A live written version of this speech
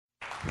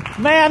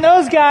Man,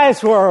 those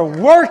guys were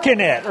working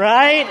it,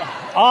 right?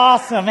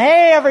 Awesome.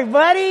 Hey,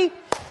 everybody.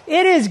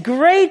 It is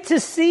great to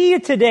see you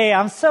today.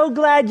 I'm so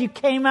glad you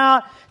came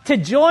out to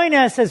join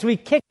us as we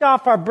kicked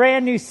off our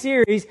brand new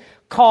series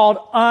called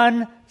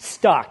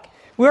Unstuck.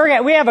 We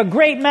have a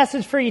great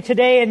message for you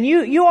today, and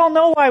you all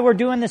know why we're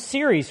doing this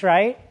series,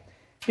 right?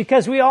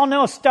 Because we all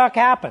know stuck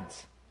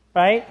happens,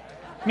 right?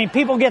 I mean,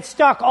 people get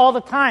stuck all the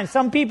time.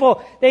 Some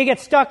people, they get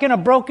stuck in a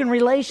broken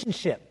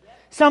relationship.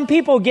 Some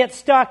people get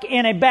stuck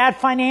in a bad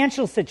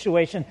financial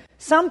situation.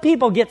 Some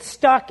people get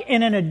stuck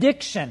in an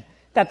addiction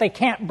that they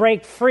can't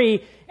break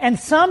free. And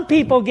some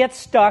people get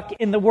stuck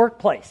in the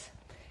workplace.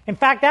 In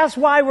fact, that's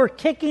why we're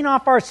kicking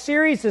off our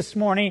series this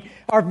morning.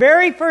 Our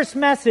very first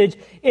message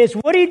is,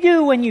 what do you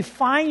do when you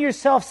find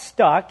yourself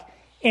stuck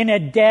in a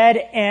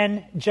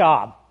dead-end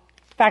job?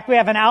 In fact, we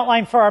have an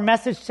outline for our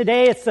message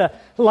today. It's a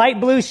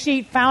light blue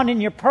sheet found in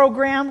your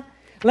program.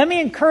 Let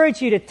me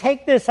encourage you to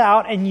take this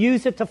out and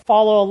use it to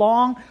follow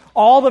along.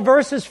 All the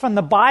verses from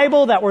the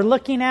Bible that we're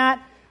looking at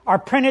are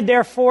printed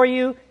there for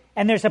you,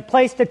 and there's a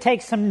place to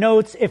take some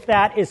notes if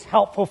that is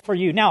helpful for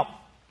you. Now,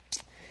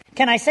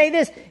 can I say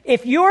this?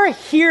 If you're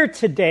here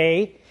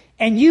today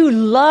and you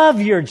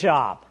love your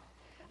job,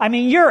 I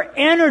mean, you're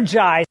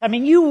energized. I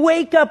mean, you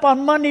wake up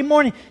on Monday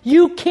morning,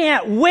 you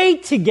can't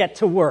wait to get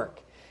to work.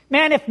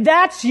 Man, if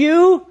that's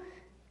you,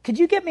 could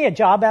you get me a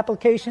job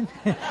application?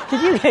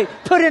 Could you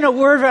put in a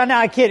word right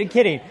now?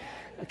 Kidding.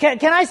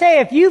 Can I say,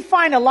 if you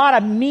find a lot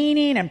of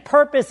meaning and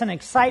purpose and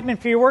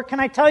excitement for your work,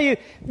 can I tell you,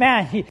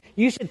 man,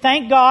 you should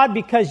thank God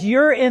because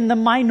you're in the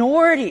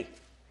minority.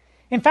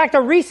 In fact,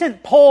 a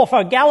recent poll,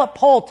 a Gallup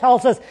poll,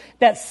 tells us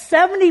that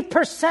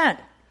 70%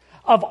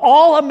 of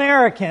all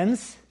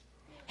Americans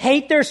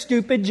hate their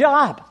stupid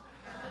job.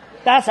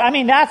 That's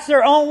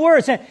their own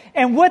words.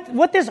 And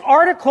what this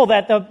article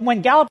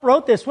when Gallup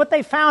wrote this, what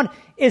they found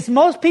is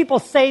most people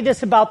say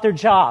this about their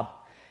job.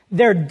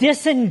 They're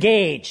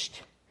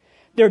disengaged.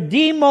 They're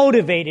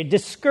demotivated,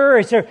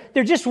 discouraged.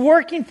 They're just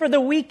working for the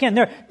weekend.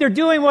 They're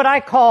doing what I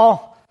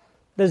call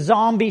the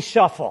zombie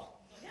shuffle.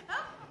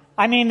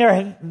 I mean,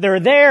 they're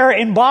there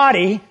in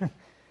body,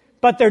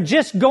 but they're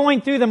just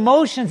going through the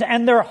motions,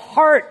 and their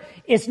heart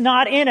is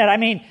not in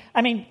it.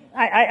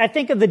 I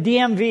think of the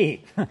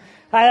DMV.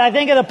 I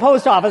think of the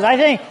post office.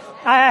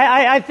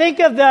 I think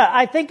of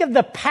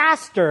the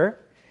pastor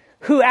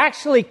who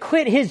actually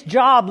quit his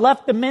job,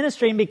 left the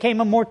ministry, and became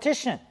a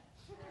mortician.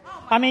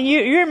 I mean,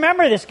 you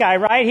remember this guy,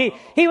 right?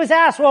 He was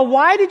asked, well,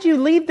 why did you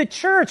leave the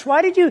church?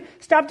 Why did you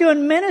stop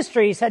doing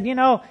ministry? He said,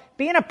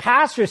 being a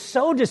pastor is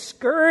so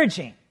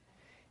discouraging.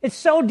 It's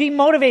so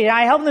demotivating.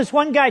 I helped this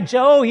one guy,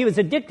 Joe. He was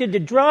addicted to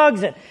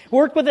drugs and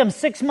worked with him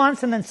 6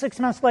 months, and then 6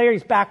 months later,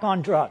 he's back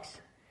on drugs.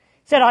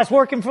 He said, I was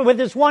working with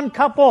this one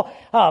couple,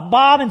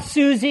 Bob and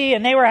Susie,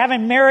 and they were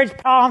having marriage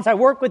problems. I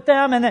worked with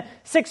them, and then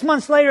 6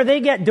 months later, they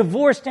get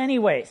divorced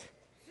anyways.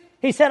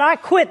 He said, I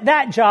quit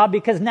that job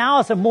because now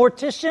as a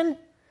mortician,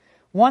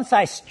 once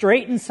I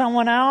straighten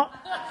someone out,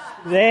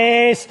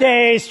 they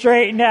stay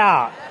straightened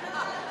out.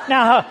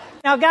 Now,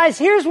 guys,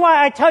 here's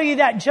why I tell you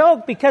that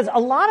joke, because a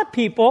lot of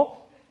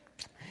people,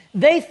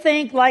 they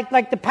think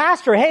like the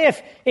pastor, hey,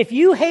 if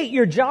you hate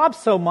your job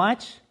so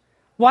much,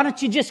 why don't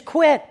you just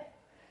quit?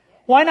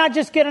 Why not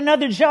just get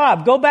another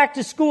job? Go back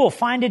to school,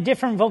 find a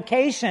different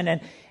vocation.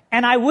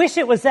 And I wish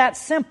it was that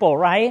simple,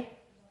 right?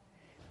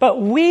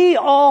 But we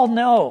all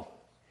know,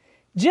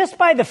 just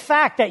by the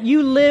fact that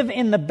you live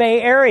in the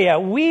Bay Area,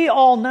 we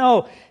all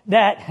know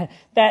that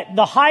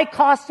the high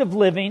cost of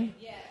living,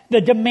 the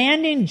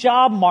demanding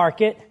job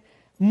market,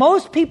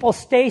 most people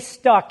stay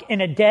stuck in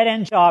a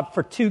dead-end job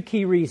for two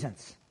key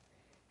reasons.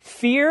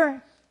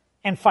 Fear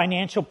and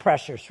financial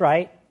pressures,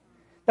 right?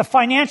 The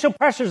financial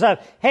pressures of,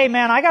 hey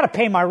man, I got to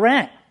pay my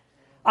rent.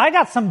 I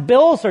got some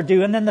bills are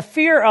due. And then the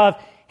fear of,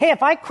 hey,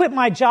 if I quit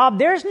my job,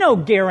 there's no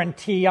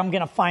guarantee I'm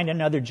going to find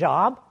another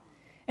job.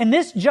 In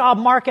this job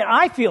market,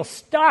 I feel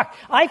stuck.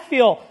 I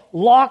feel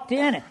locked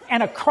in.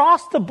 And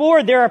across the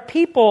board, there are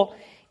people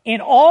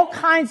in all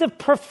kinds of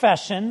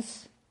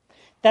professions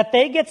that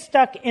they get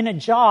stuck in a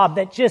job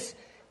that just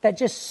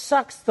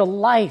sucks the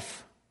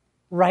life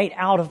right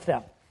out of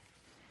them.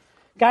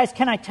 Guys,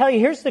 can I tell you,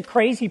 here's the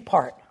crazy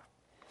part.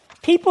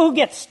 People who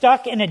get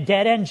stuck in a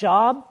dead-end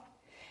job,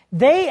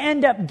 they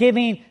end up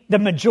giving the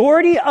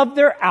majority of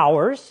their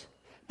hours,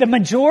 the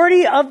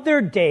majority of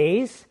their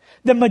days,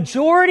 the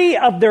majority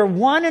of their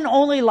one and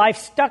only life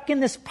stuck in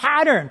this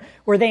pattern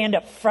where they end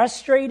up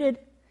frustrated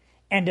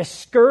and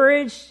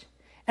discouraged.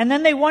 And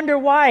then they wonder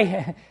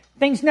why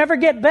things never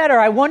get better.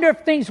 I wonder if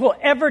things will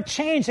ever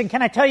change. And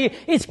can I tell you,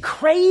 it's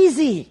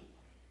crazy.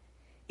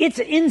 It's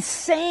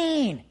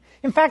insane.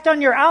 In fact,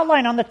 on your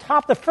outline on the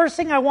top, the first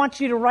thing I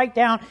want you to write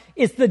down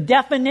is the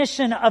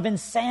definition of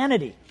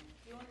insanity.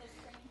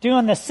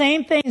 Doing the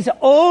same things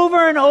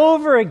over and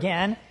over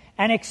again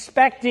and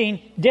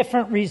expecting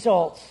different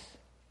results.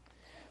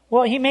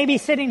 Well, he may be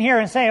sitting here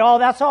and saying, oh,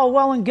 that's all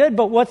well and good,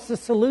 but what's the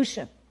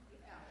solution?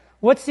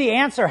 What's the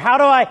answer?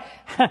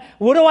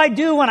 What do I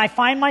do when I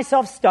find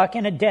myself stuck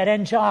in a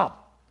dead-end job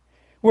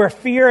where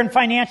fear and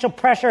financial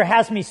pressure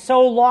has me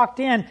so locked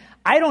in,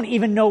 I don't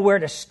even know where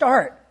to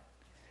start.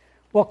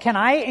 Well, can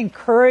I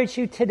encourage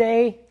you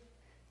today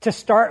to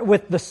start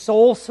with the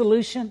soul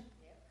solution?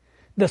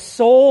 The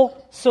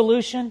soul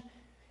solution.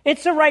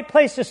 It's the right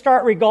place to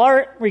start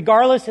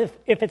regardless if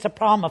it's a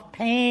problem of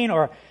pain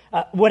or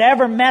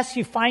whatever mess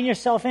you find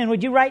yourself in.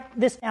 Would you write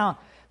this down?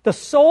 The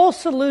soul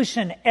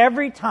solution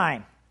every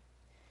time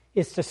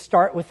is to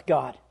start with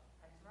God.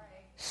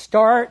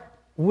 Start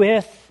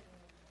with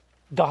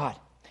God.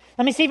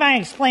 Let me see if I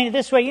can explain it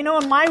this way. You know,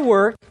 in my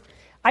work,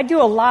 I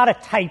do a lot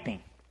of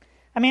typing.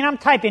 I mean, I'm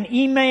typing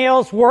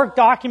emails, work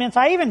documents.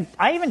 I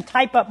even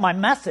type up my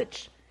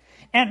message.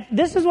 And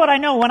this is what I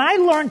know. When I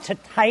learn to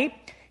type,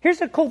 here's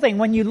the cool thing.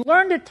 When you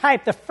learn to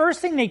type, the first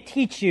thing they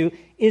teach you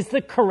is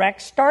the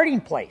correct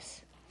starting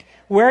place,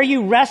 where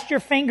you rest your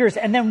fingers.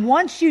 And then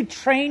once you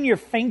train your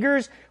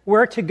fingers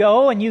where to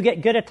go and you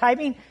get good at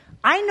typing,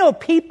 I know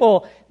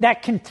people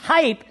that can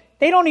type,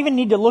 they don't even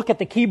need to look at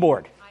the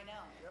keyboard.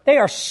 They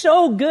are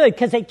so good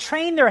because they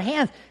train their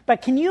hands.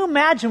 But can you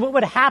imagine what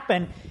would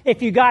happen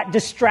if you got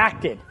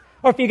distracted?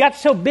 Or if you got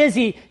so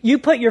busy, you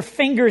put your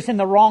fingers in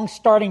the wrong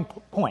starting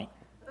point.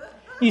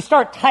 You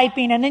start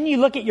typing and then you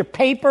look at your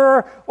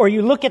paper or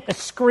you look at the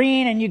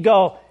screen and you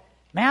go,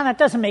 man, that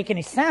doesn't make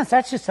any sense.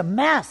 That's just a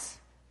mess.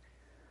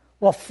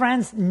 Well,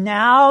 friends,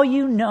 now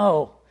you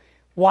know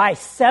why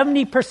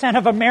 70%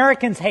 of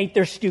Americans hate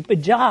their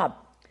stupid job.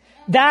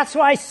 That's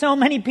why so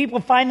many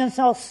people find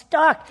themselves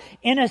stuck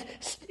in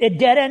a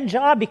dead-end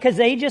job because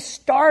they just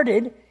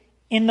started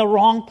in the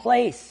wrong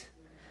place.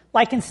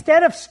 Like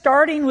instead of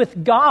starting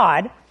with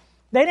God,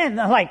 they didn't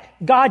like,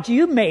 God,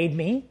 you made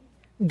me.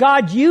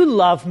 God, you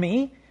love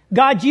me.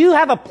 God, you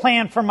have a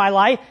plan for my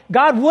life.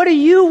 God, what do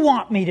you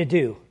want me to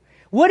do?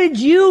 What did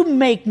you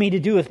make me to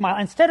do with my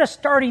life? Instead of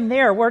starting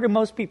there, where do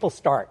most people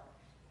start?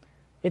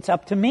 It's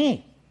up to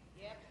me.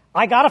 Yep.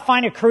 I got to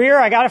find a career.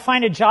 I got to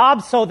find a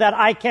job so that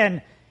I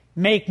can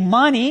make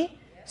money,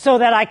 so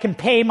that I can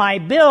pay my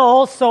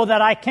bills, so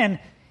that I can,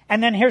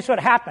 and then here's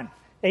what happened.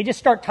 They just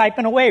start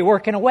typing away,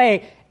 working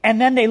away, and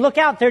then they look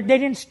out there, they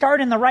didn't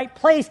start in the right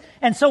place,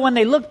 and so when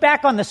they look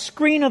back on the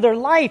screen of their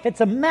life,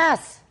 it's a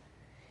mess,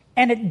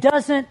 and it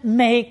doesn't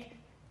make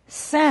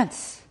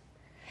sense.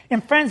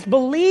 And friends,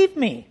 believe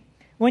me,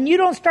 when you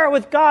don't start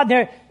with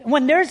God,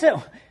 when there's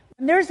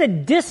a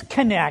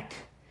disconnect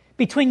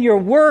between your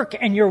work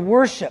and your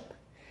worship,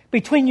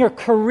 between your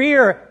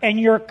career and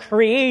your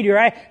creator.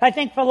 I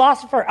think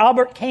philosopher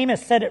Albert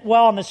Camus said it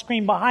well on the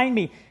screen behind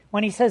me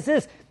when he says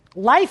this,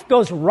 life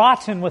goes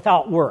rotten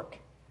without work.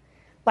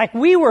 Like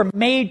we were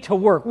made to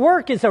work.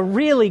 Work is a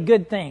really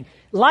good thing.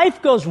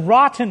 Life goes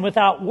rotten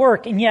without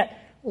work, and yet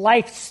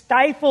life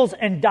stifles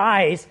and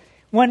dies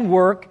when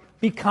work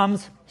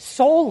becomes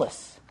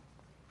soulless.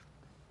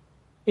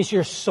 Is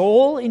your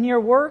soul in your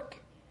work?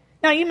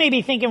 Now you may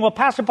be thinking, well,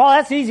 Pastor Paul,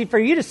 that's easy for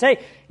you to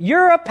say.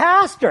 You're a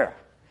pastor.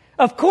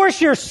 Of course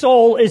your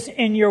soul is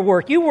in your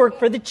work. You work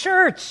for the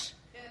church.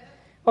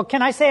 Well,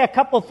 can I say a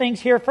couple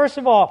things here? First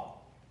of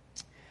all,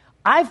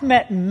 I've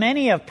met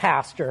many a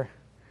pastor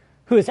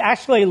who has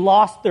actually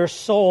lost their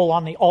soul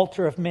on the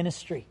altar of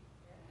ministry.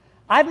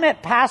 I've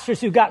met pastors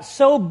who got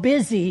so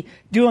busy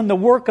doing the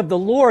work of the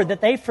Lord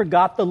that they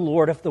forgot the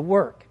Lord of the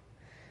work.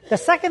 The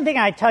second thing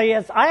I tell you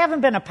is I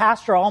haven't been a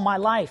pastor all my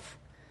life.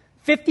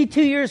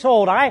 52 years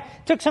old. I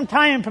took some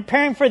time in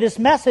preparing for this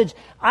message.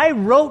 I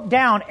wrote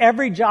down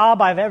every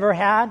job I've ever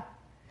had.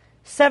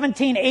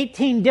 17,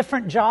 18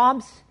 different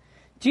jobs.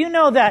 Do you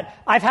know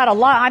that I've had a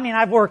lot? I mean,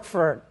 I've worked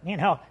for,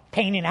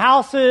 painting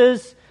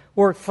houses,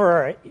 worked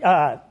for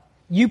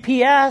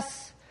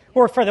UPS,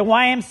 worked for the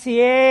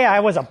YMCA.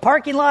 I was a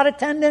parking lot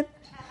attendant.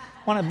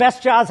 One of the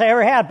best jobs I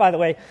ever had, by the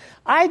way.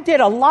 I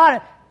did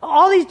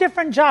all these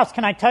different jobs.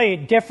 Can I tell you,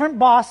 different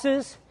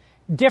bosses,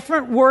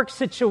 different work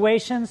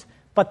situations,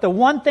 but the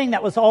one thing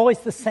that was always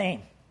the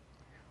same,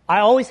 I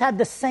always had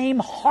the same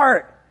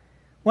heart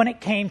when it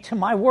came to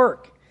my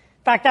work.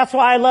 In fact, that's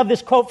why I love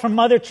this quote from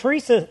Mother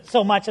Teresa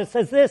so much. It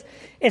says this,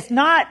 it's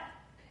not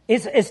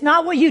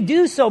what you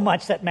do so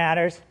much that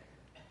matters,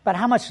 but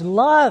how much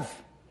love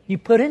you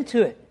put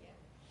into it.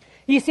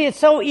 You see, it's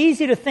so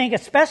easy to think,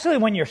 especially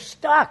when you're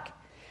stuck.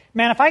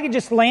 Man, if I could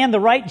just land the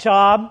right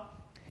job,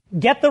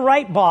 get the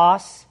right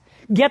boss,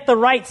 get the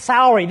right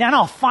salary, then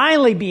I'll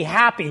finally be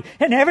happy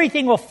and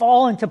everything will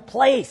fall into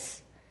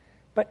place.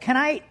 But can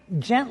I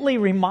gently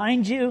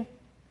remind you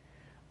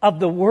of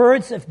the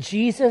words of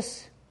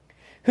Jesus,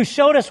 who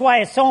showed us why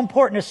it's so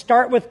important to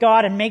start with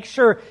God and make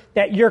sure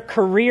that your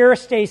career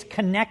stays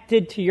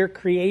connected to your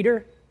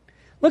Creator?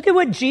 Look at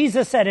what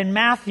Jesus said in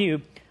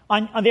Matthew,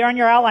 there on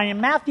your outline,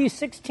 in Matthew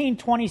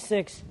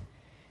 16:26.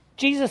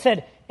 Jesus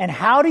said, and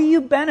how do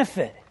you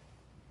benefit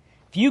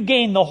if you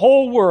gain the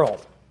whole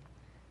world?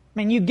 I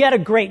mean, you get a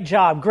great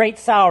job, great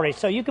salary,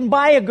 so you can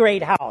buy a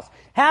great house,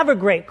 have a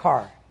great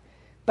car.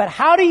 But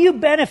how do you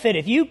benefit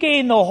if you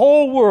gain the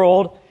whole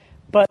world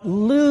but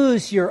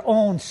lose your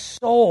own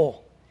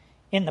soul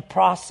in the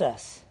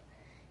process?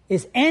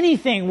 Is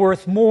anything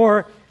worth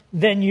more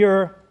than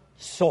your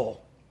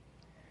soul?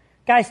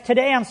 Guys,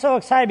 today I'm so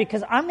excited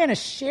because I'm going to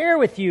share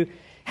with you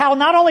how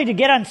not only to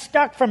get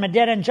unstuck from a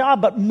dead-end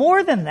job, but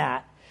more than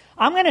that,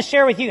 I'm going to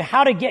share with you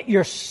how to get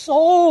your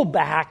soul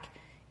back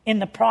in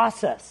the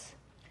process.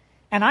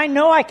 And I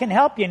know I can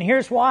help you, and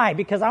here's why.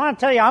 Because I want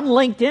to tell you, I'm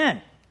LinkedIn.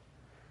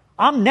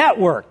 I'm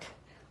networked.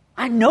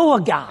 I know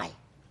a guy.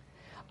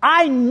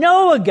 I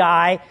know a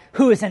guy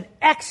who is an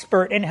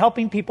expert in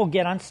helping people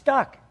get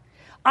unstuck.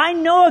 I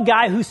know a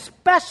guy who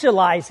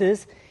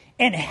specializes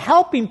in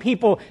helping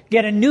people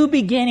get a new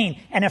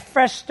beginning and a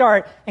fresh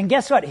start. And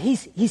guess what?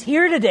 He's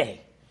here today.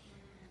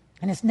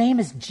 And his name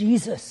is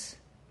Jesus.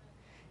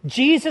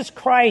 Jesus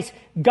Christ,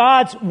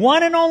 God's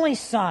one and only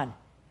Son.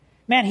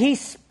 Man, he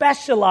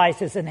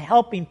specializes in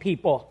helping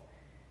people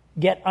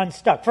get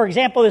unstuck. For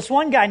example, this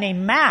one guy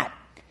named Matt.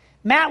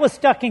 Matt was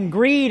stuck in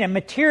greed and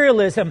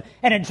materialism,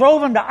 and it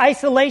drove him to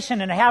isolation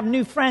and to have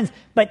new friends.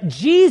 But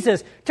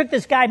Jesus took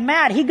this guy,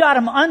 Matt, he got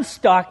him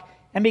unstuck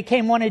and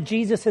became one of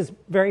Jesus'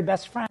 very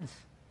best friends.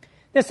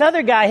 This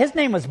other guy, his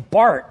name was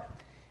Bart,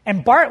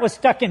 and Bart was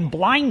stuck in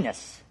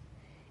blindness.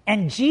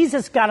 And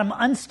Jesus got him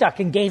unstuck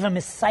and gave him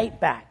his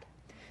sight back.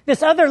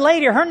 This other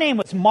lady, her name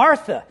was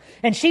Martha,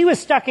 and she was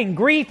stuck in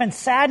grief and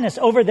sadness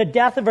over the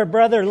death of her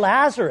brother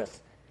Lazarus.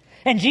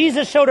 And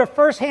Jesus showed her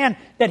firsthand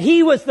that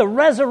he was the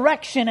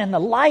resurrection and the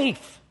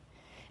life.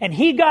 And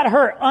he got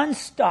her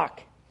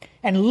unstuck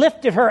and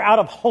lifted her out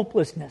of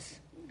hopelessness.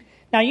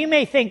 Now you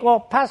may think, well,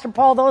 Pastor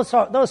Paul,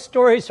 those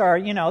stories are,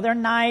 they're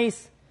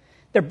nice.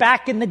 They're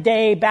back in the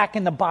day, back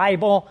in the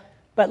Bible.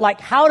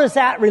 But how does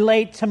that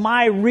relate to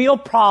my real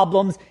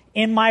problems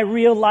in my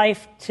real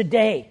life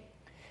today?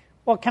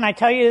 Well, can I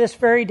tell you this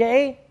very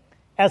day,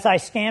 as I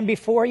stand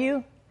before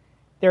you,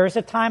 there was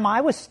a time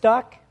I was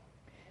stuck.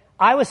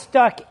 I was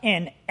stuck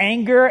in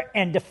anger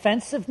and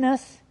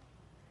defensiveness,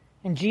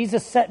 and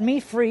Jesus set me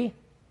free,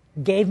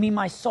 gave me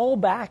my soul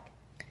back.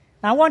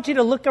 Now, I want you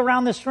to look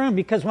around this room,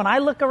 because when I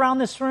look around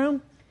this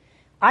room,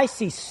 I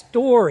see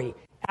story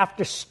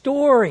after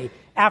story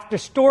after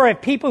story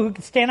of people who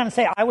can stand up and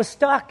say, I was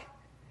stuck.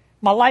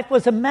 My life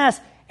was a mess,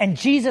 and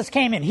Jesus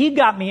came and he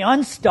got me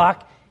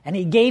unstuck, and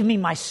he gave me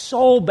my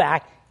soul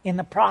back in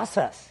the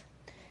process.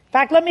 In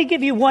fact, let me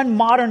give you one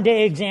modern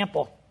day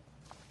example.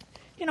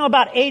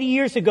 About 80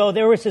 years ago,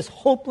 there was this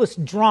hopeless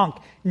drunk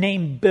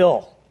named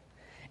Bill.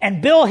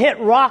 And Bill hit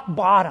rock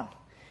bottom.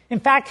 In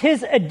fact,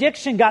 his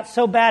addiction got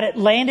so bad it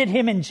landed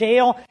him in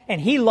jail,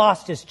 and he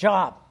lost his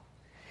job.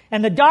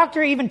 And the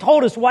doctor even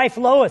told his wife,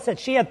 Lois, that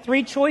she had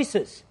three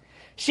choices.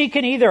 She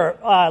can either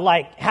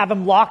have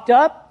him locked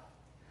up,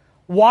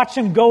 watch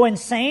him go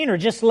insane, or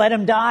just let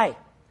him die.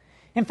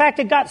 In fact,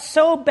 it got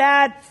so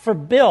bad for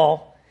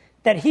Bill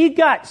that he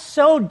got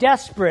so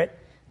desperate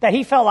that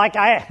he felt like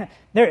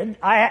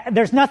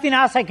there's nothing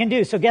else I can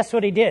do. So guess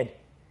what he did?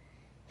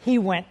 He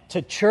went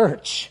to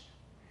church.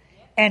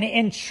 And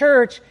in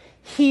church,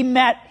 he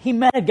met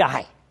a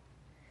guy.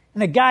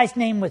 And the guy's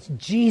name was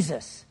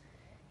Jesus.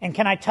 And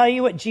can I tell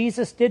you what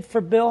Jesus did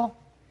for Bill?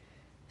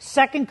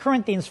 2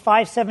 Corinthians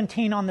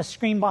 5:17 on the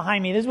screen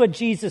behind me. This is what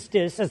Jesus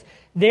did. It says,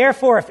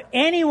 therefore, if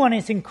anyone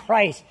is in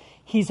Christ,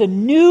 he's a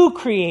new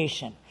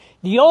creation.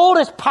 The old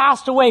has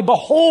passed away.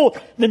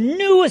 Behold, the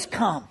new has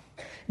come.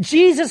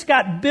 Jesus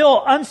got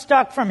Bill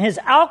unstuck from his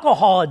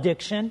alcohol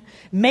addiction,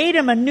 made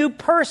him a new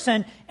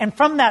person, and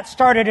from that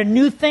started a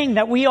new thing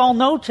that we all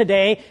know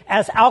today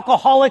as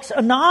Alcoholics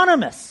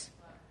Anonymous.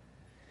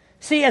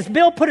 See, as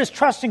Bill put his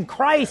trust in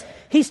Christ,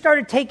 he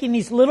started taking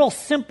these little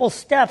simple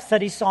steps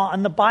that he saw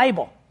in the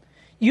Bible.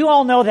 You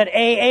all know that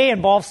AA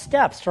involves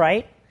steps,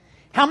 right?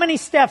 How many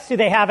steps do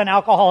they have in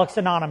Alcoholics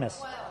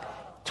Anonymous?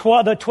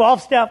 12. The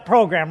 12-step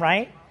program,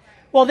 right?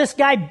 Well, this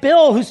guy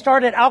Bill, who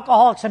started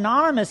Alcoholics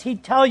Anonymous,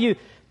 he'd tell you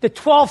the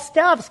 12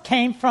 steps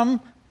came from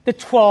the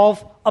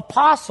 12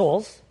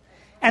 apostles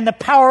and the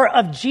power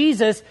of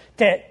Jesus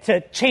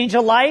to change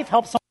a life,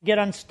 help someone get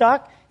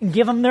unstuck, and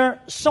give them their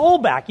soul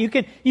back.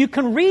 You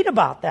can read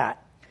about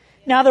that.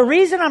 Now, the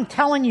reason I'm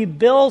telling you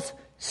Bill's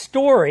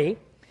story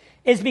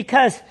is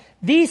because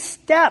these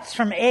steps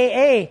from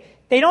AA,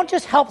 they don't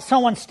just help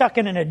someone stuck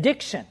in an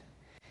addiction.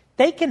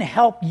 They can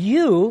help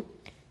you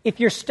if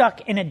you're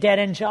stuck in a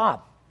dead-end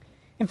job.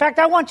 In fact,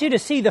 I want you to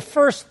see the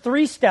first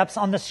 3 steps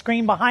on the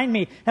screen behind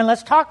me, and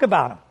let's talk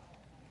about them.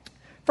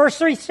 First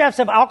 3 steps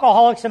of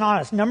Alcoholics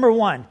Anonymous. Number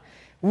 1,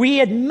 we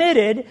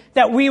admitted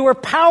that we were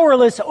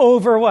powerless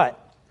over what?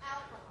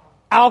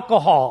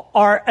 Alcohol,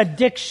 our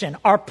addiction,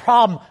 our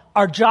problem,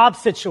 our job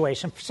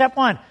situation. Step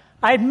 1,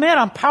 I admit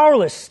I'm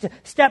powerless.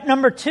 Step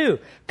number 2,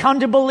 come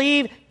to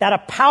believe that a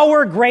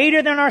power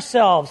greater than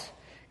ourselves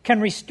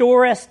can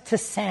restore us to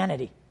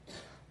sanity.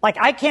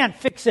 I can't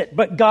fix it,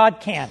 but God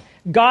can.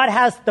 God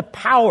has the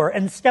power.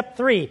 And step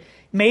 3,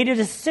 made a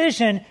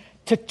decision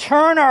to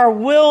turn our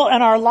will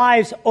and our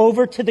lives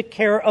over to the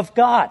care of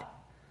God.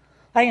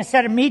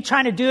 Instead of me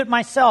trying to do it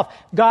myself,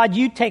 God,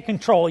 you take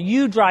control.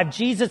 You drive.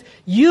 Jesus,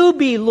 you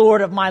be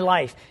Lord of my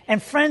life.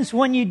 And friends,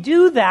 when you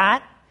do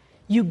that,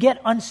 you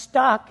get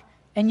unstuck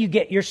and you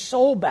get your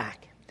soul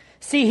back.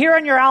 See, here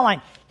on your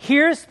outline,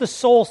 here's the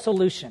soul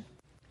solution.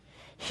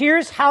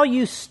 Here's how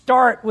you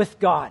start with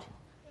God.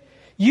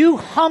 You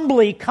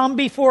humbly come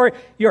before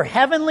your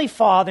heavenly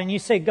Father and you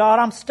say, God,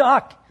 I'm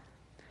stuck.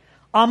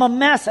 I'm a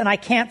mess and I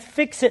can't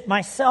fix it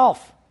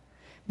myself.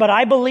 But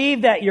I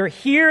believe that you're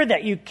here,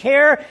 that you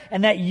care,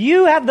 and that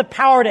you have the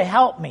power to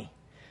help me.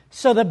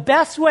 So the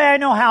best way I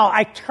know how,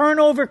 I turn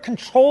over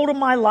control of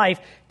my life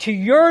to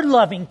your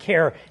loving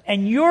care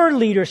and your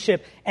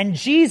leadership. And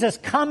Jesus,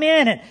 come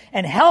in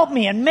and help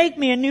me and make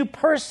me a new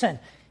person.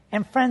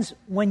 And friends,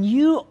 when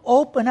you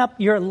open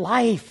up your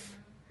life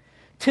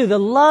to the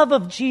love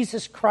of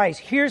Jesus Christ,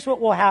 here's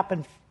what will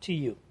happen to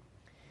you.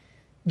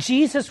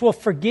 Jesus will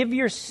forgive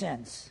your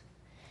sins.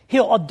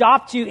 He'll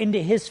adopt you into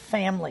his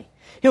family.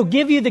 He'll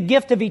give you the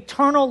gift of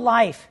eternal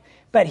life.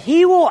 But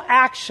he will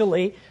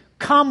actually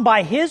come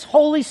by his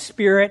Holy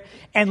Spirit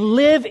and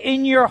live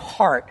in your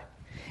heart.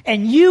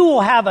 And you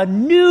will have a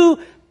new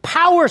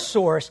power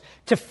source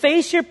to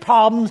face your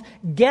problems,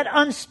 get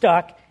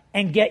unstuck,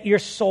 and get your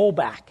soul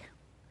back.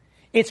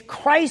 It's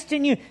Christ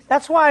in you.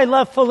 That's why I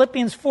love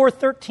Philippians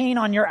 4:13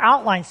 on your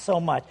outline so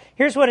much.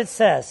 Here's what it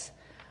says.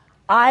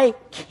 I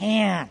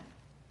can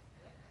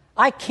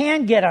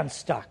get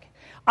unstuck.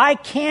 I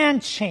can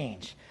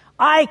change.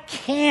 I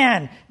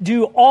can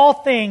do all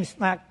things.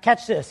 Now,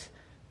 catch this.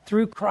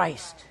 Through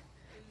Christ.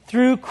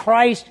 Through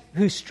Christ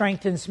who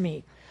strengthens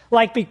me.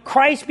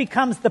 Christ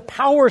becomes the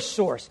power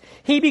source.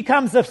 He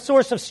becomes the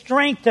source of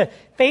strength to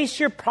face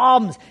your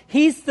problems.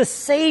 He's the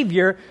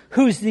Savior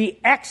who's the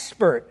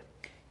expert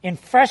in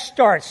fresh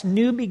starts,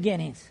 new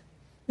beginnings.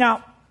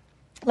 Now,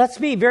 let's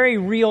be very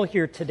real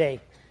here today.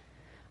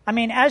 I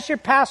mean, as your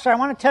pastor, I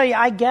want to tell you,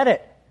 I get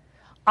it.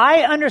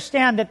 I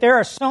understand that there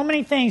are so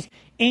many things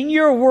in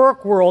your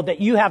work world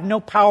that you have no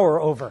power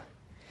over.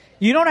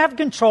 You don't have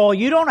control.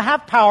 You don't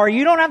have power.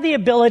 You don't have the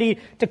ability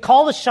to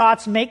call the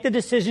shots, make the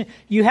decision.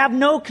 You have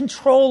no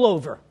control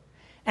over.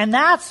 And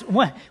that's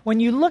when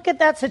you look at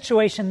that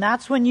situation,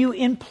 that's when you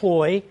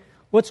employ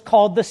what's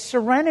called the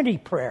serenity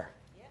prayer.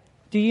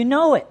 Do you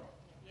know it?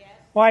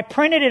 Well, I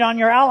printed it on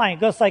your outline. It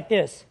goes like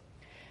this.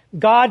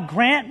 God,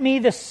 grant me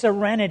the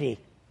serenity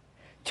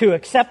to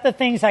accept the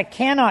things I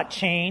cannot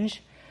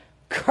change,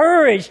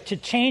 courage to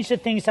change the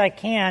things I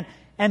can,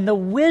 and the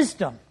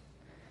wisdom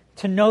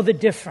to know the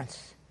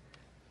difference.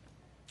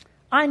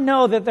 I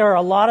know that there are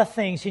a lot of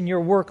things in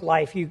your work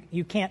life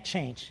you can't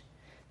change,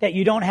 that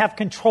you don't have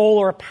control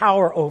or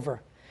power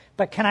over.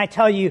 But can I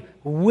tell you,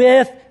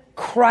 with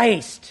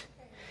Christ,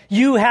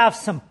 you have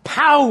some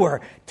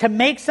power to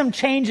make some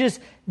changes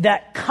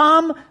that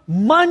come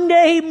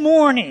Monday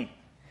morning.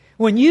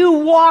 When you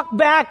walk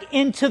back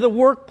into the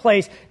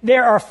workplace,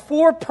 there are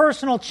 4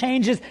 personal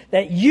changes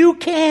that you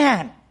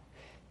can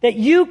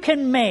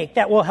make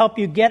that will help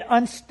you get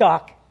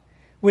unstuck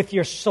with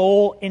your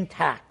soul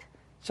intact.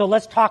 So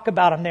let's talk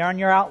about them there on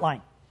your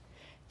outline.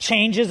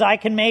 Changes I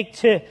can make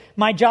to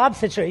my job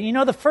situation. You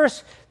know, the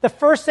first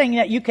thing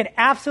that you can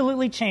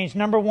absolutely change,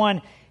 number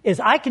 1, is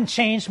I can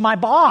change my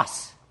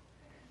boss.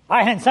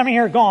 And some of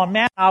you are going,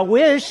 man, I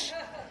wish.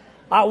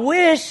 I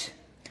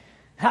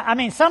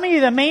mean, some of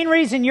you, the main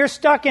reason you're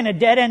stuck in a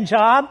dead-end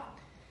job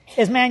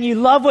is, man, you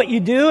love what you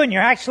do and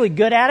you're actually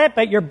good at it,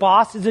 but your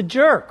boss is a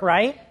jerk,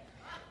 right?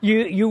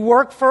 You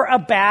work for a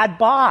bad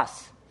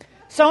boss.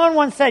 Someone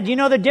once said, you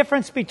know the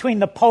difference between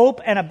the Pope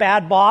and a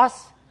bad boss?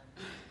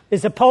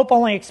 Is the Pope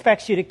only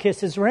expects you to kiss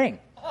his ring.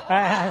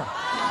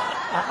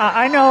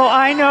 I know,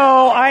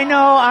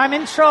 I'm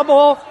in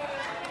trouble.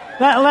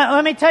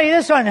 Let me tell you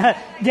this one.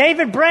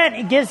 David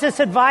Brent gives this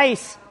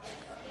advice.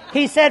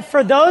 He said,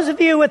 for those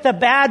of you with a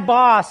bad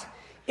boss,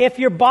 if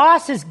your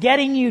boss is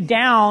getting you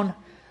down,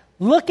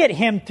 look at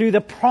him through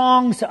the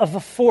prongs of a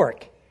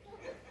fork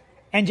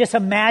and just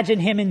imagine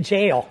him in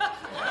jail.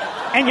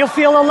 And you'll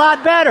feel a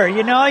lot better.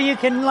 You know, you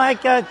can Now,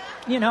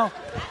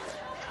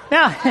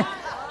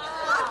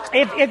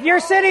 if you're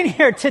sitting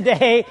here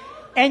today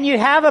and you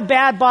have a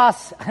bad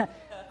boss,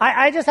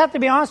 I just have to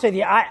be honest with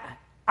you.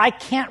 I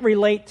can't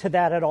relate to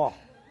that at all.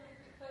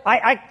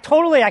 I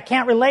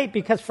can't relate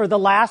because for the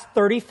last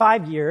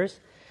 35 years,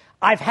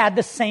 I've had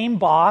the same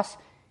boss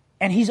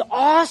and he's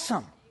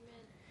awesome.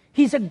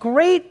 He's a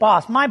great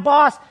boss. My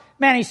boss,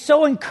 man, he's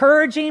so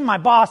encouraging. My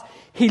boss,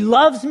 he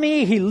loves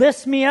me. He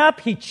lifts me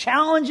up. He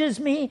challenges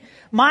me.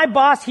 My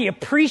boss, he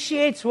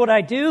appreciates what I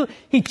do.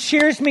 He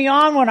cheers me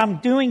on when I'm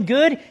doing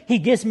good. He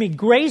gives me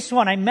grace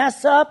when I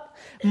mess up.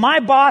 My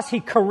boss, he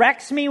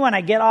corrects me when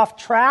I get off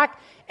track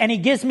and he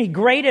gives me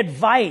great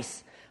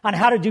advice on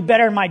how to do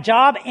better in my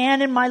job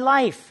and in my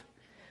life.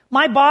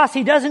 My boss,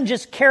 he doesn't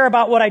just care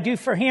about what I do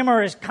for him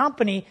or his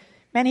company.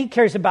 Man, he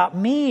cares about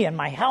me and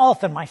my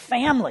health and my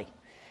family.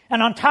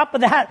 And on top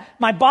of that,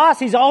 my boss,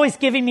 he's always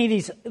giving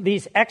me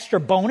these extra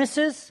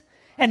bonuses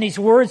and these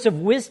words of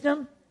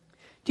wisdom.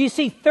 Do you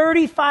see,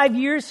 35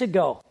 years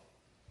ago,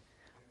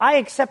 I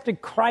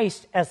accepted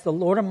Christ as the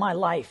Lord of my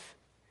life.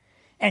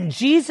 And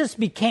Jesus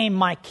became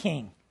my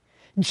king.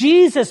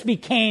 Jesus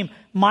became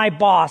my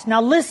boss.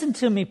 Now listen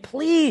to me,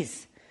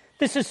 please.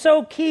 This is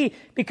so key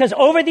because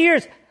over the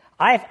years,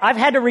 I've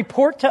had to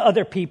report to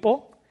other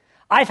people.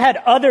 I've had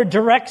other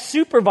direct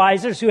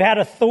supervisors who had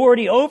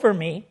authority over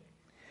me.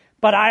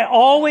 but I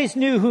always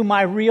knew who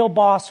my real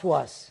boss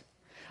was.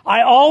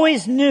 I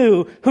always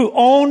knew who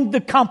owned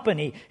the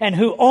company and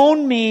who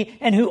owned me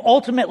and who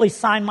ultimately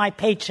signed my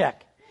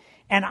paycheck.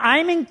 And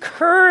I'm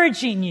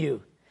encouraging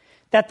you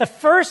that the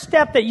first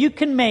step that you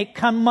can make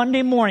come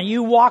Monday morning,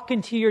 you walk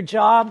into your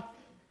job,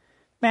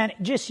 man,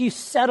 just you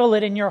settle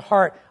it in your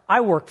heart.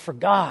 I work for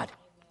God.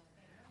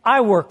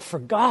 I work for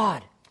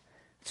God.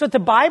 That's what the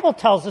Bible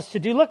tells us to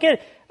do. Look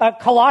at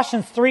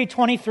Colossians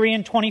 3:23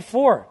 and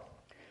 24.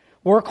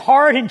 Work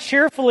hard and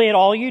cheerfully at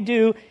all you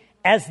do,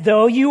 as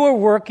though you were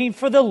working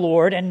for the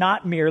Lord and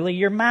not merely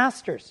your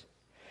masters.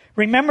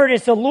 Remember, it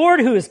is the Lord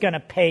who is going to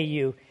pay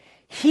you.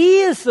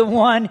 He is the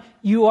one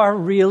you are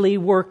really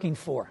working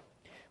for.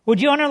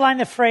 Would you underline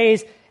the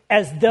phrase,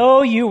 as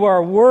though you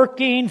are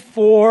working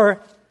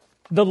for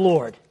the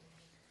Lord?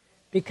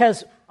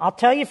 Because I'll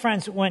tell you,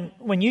 friends,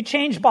 when you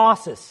change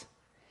bosses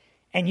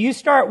and you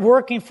start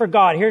working for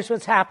God, here's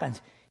what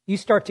happens. You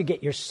start to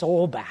get your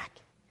soul back.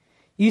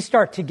 You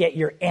start to get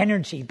your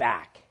energy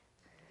back.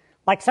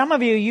 Like some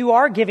of you, you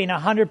are giving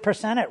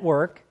 100% at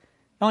work.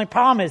 The only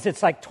problem is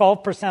it's like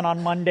 12%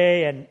 on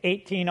Monday and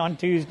 18 on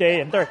Tuesday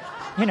and third,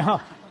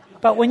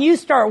 But when you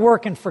start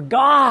working for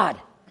God,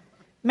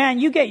 man,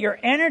 you get your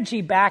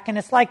energy back. And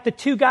it's like the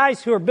two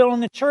guys who are building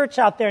the church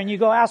out there, and you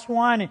go ask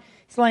one, and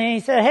he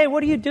said, hey,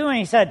 what are you doing?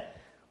 He said,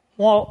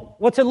 well,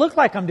 what's it look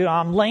like I'm doing?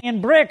 I'm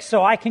laying bricks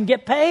so I can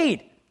get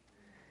paid.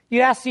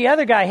 You ask the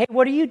other guy, hey,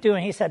 what are you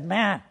doing? He said,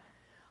 man,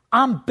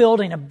 I'm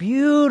building a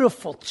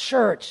beautiful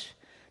church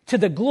to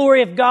the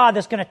glory of God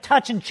that's going to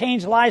touch and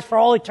change lives for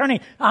all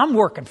eternity. I'm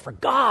working for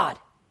God.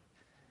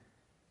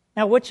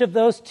 Now, which of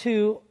those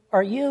two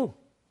are you?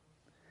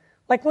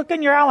 Like, look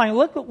in your outline.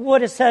 Look at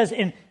what it says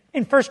in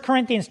 1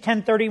 Corinthians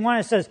 10:31.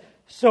 It says,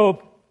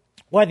 so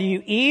whether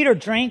you eat or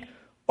drink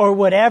or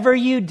whatever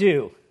you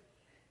do,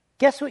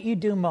 guess what you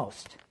do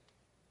most?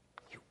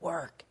 You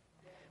work.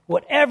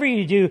 Whatever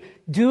you do,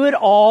 do it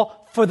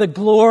all for the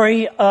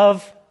glory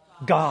of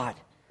God.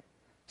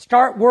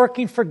 Start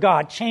working for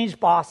God. Change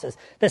bosses.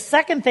 The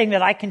second thing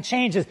that I can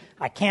change is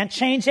I can't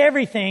change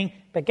everything,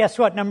 but guess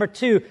what? Number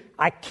 2,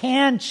 I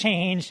can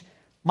change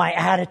my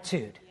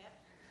attitude.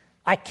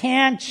 I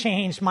can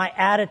change my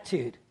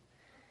attitude.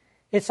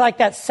 It's like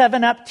that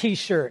 7-Up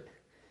t-shirt,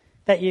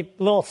 that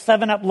little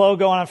 7-Up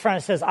logo on the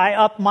front. It says, I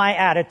up my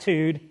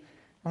attitude.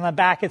 On the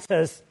back it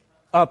says,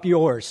 up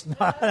yours.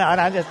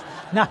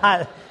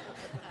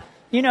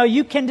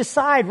 You can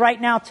decide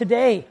right now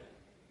today.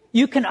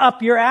 You can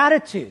up your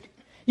attitude.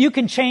 You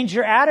can change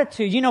your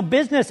attitude.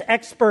 Business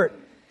expert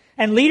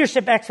and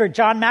leadership expert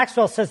John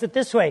Maxwell says it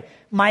this way: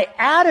 my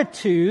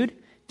attitude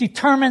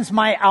determines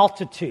my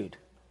altitude.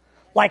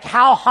 Like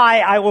how high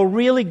I will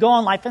really go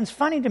in life. And it's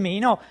funny to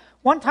me,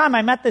 one time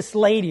I met this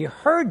lady.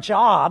 Her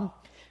job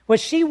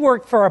was she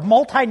worked for a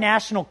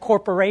multinational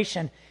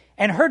corporation,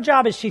 and her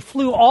job is she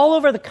flew all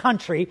over the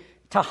country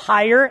to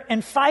hire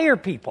and fire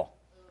people.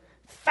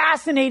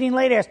 Fascinating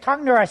lady. I was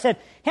talking to her. I said,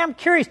 hey, I'm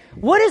curious,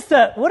 what is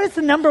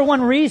the number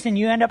one reason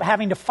you end up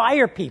having to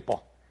fire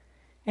people?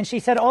 And she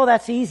said, oh,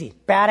 that's easy.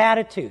 Bad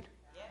attitude.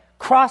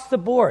 Across the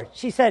board.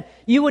 She said,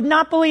 you would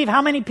not believe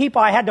how many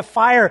people I had to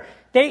fire.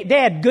 They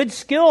had good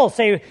skills.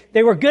 They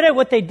were good at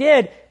what they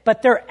did,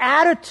 but their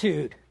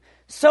attitude,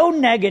 so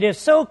negative,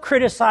 so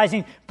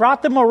criticizing,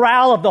 brought the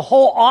morale of the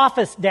whole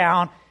office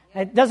down.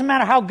 It doesn't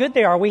matter how good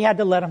they are. We had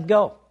to let them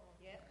go.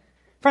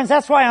 Friends,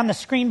 that's why on the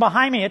screen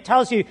behind me, it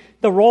tells you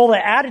the role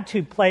that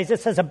attitude plays.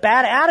 It says a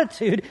bad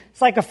attitude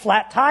is like a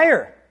flat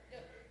tire.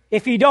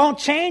 If you don't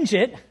change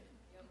it,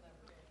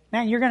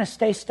 man, you're going to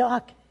stay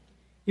stuck.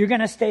 You're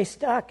going to stay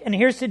stuck. And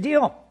here's the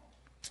deal.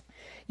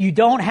 You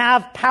don't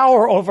have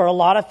power over a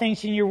lot of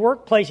things in your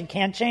workplace. You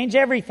can't change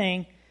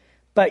everything.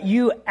 But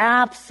you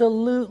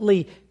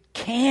absolutely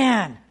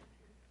can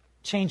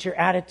change your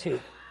attitude.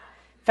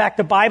 In fact,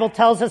 the Bible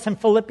tells us in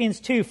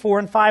Philippians 2:4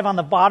 and 5 on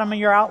the bottom of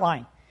your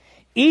outline,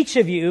 each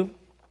of you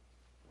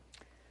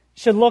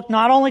should look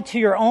not only to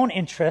your own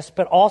interests,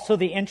 but also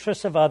the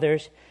interests of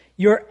others.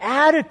 Your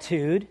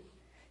attitude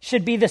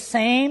should be the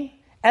same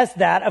as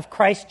that of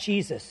Christ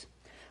Jesus.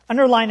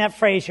 Underline that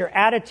phrase, your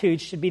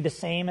attitude should be the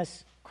same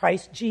as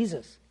Christ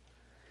Jesus.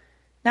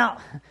 Now,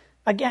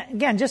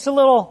 again, just a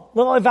little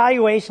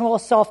evaluation, a little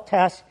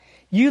self-test.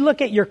 You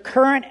look at your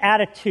current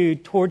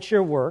attitude towards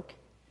your work,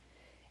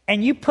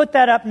 and you put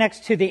that up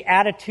next to the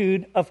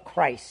attitude of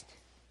Christ.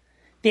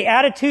 The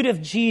attitude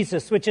of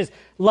Jesus, which is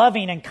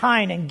loving and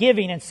kind and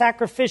giving and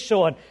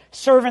sacrificial and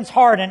servant's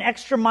heart and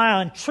extra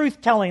mile and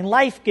truth-telling,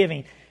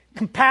 life-giving,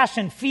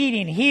 compassion,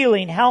 feeding,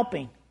 healing,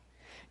 helping.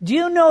 Do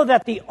you know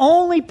that the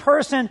only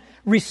person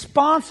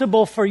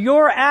responsible for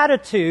your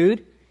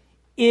attitude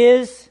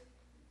is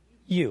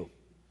you?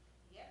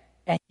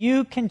 And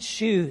you can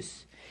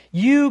choose.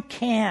 You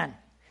can.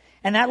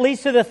 And that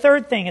leads to the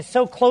third thing. It's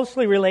so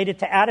closely related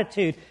to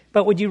attitude.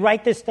 But would you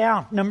write this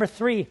down? Number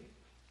 3.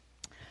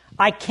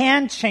 I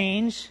can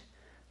change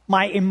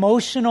my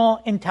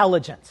emotional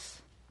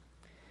intelligence.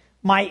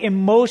 My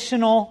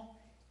emotional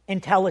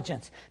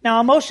intelligence. Now,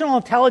 emotional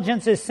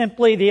intelligence is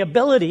simply the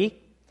ability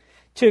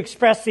to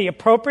express the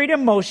appropriate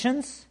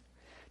emotions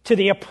to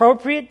the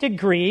appropriate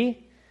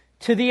degree,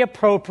 to the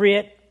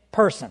appropriate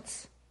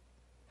persons.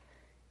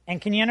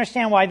 And can you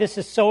understand why this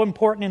is so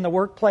important in the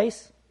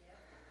workplace?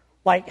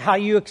 Like how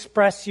you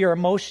express your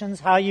emotions,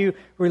 how you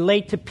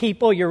relate to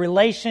people, your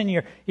relation,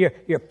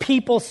 your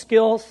people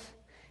skills.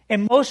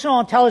 Emotional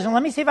intelligence,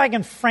 let me see if I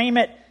can frame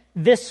it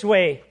this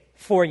way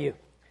for you.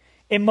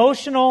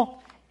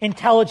 Emotional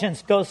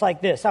intelligence goes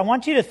like this. I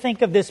want you to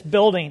think of this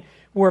building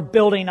we're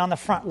building on the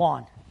front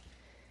lawn.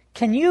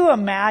 Can you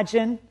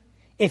imagine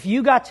if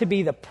you got to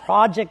be the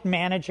project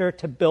manager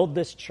to build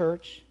this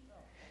church?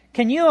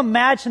 Can you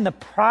imagine the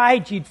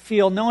pride you'd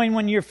feel knowing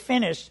when you're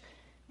finished,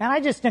 man, I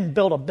just didn't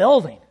build a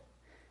building.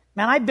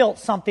 Man, I built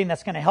something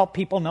that's going to help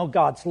people know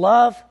God's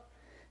love.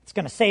 It's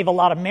going to save a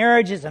lot of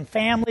marriages and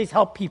families,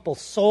 help people's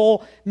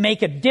soul,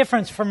 make a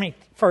difference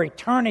for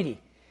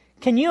eternity.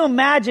 Can you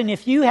imagine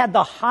if you had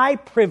the high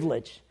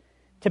privilege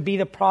to be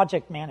the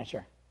project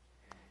manager?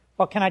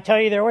 Well, can I tell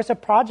you, there was a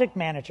project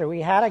manager.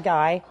 We had a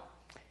guy,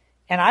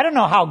 and I don't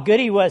know how good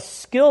he was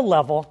skill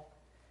level,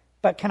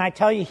 but can I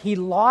tell you, he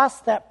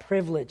lost that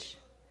privilege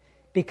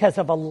because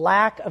of a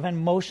lack of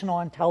emotional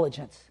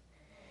intelligence.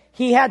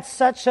 He had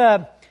such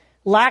a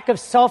lack of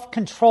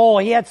self-control.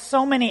 He had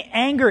so many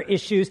anger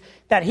issues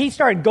that he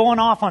started going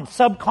off on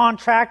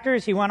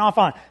subcontractors. He went off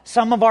on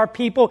some of our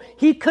people.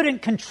 He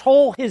couldn't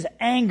control his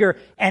anger,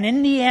 and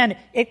in the end,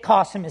 it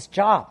cost him his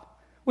job.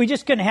 We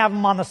just couldn't have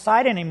him on the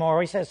site anymore.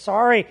 We said,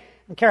 sorry, I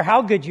don't care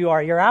how good you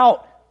are, you're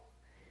out.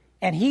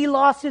 And he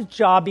lost his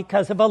job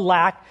because of a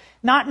lack,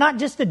 not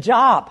just a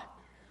job,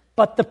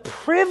 but the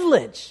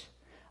privilege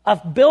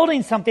of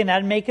building something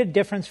that would make a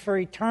difference for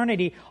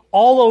eternity,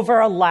 all over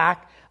a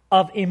lack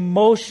of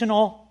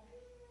emotional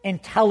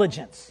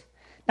intelligence.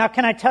 Now,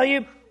 can I tell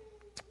you,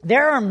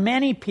 there are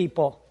many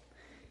people,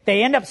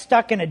 they end up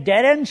stuck in a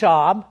dead-end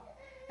job,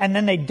 and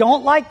then they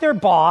don't like their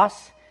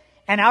boss,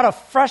 and out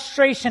of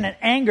frustration and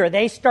anger,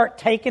 they start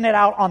taking it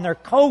out on their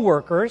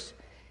coworkers,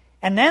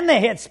 and then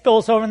it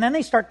spills over, and then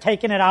they start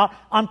taking it out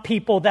on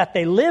people that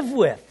they live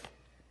with.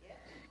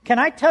 Can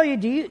I tell you,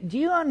 do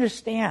you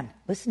understand?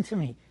 Listen to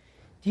me.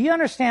 Do you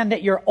understand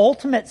that your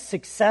ultimate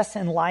success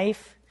in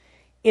life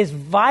is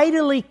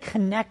vitally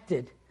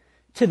connected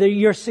to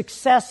your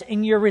success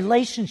in your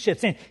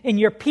relationships, in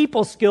your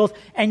people skills,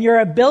 and your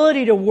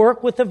ability to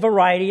work with a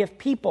variety of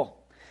people?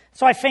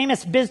 So a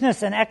famous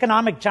business and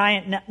economic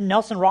giant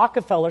Nelson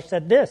Rockefeller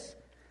said this: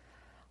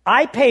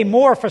 I pay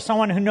more for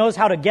someone who knows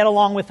how to get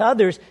along with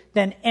others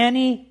than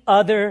any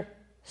other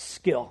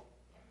skill.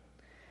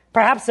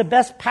 Perhaps the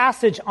best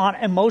passage on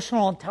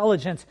emotional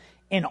intelligence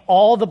in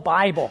all the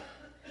Bible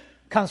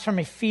comes from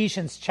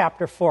Ephesians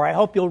chapter 4. I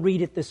hope you'll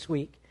read it this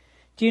week.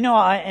 Do you know,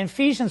 in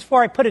Ephesians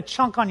 4, I put a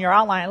chunk on your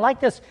outline. I'd like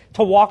this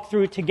to walk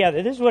through it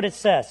together. This is what it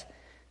says.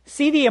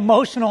 See the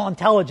emotional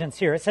intelligence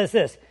here. It says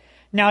this: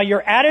 now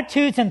your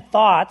attitudes and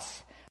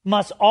thoughts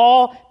must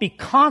all be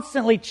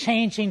constantly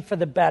changing for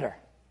the better.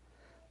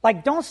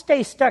 Like, don't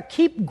stay stuck.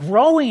 Keep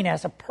growing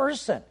as a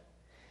person.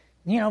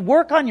 You know,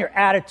 work on your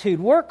attitude,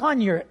 work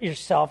on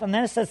yourself. And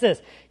then it says this: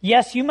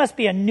 yes, you must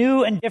be a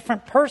new and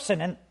different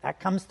person. And that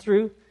comes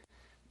through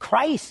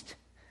Christ,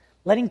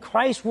 letting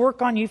Christ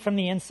work on you from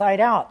the inside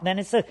out. Then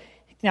it says,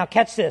 now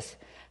catch this: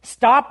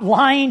 stop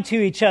lying to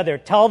each other.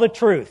 Tell the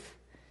truth.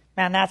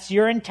 Man, that's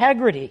your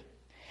integrity.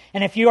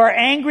 And if you are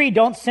angry,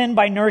 don't sin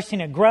by nursing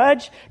a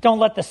grudge. Don't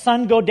let the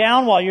sun go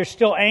down while you're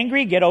still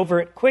angry. Get over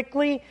it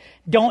quickly.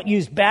 Don't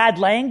use bad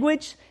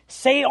language.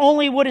 Say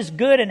only what is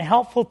good and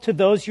helpful to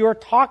those you are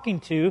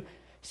talking to,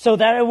 so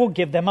that it will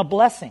give them a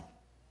blessing.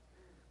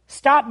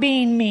 Stop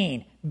being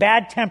mean,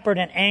 bad-tempered,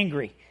 and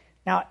angry.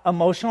 Now,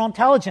 emotional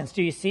intelligence,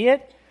 do you see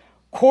it?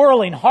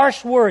 Quarreling,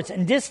 harsh words,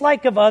 and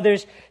dislike of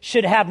others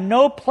should have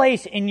no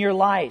place in your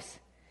lives.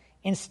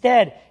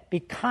 Instead, be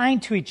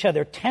kind to each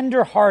other,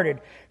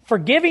 tender-hearted,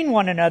 forgiving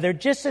one another,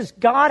 just as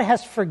God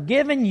has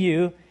forgiven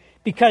you,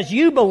 because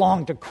you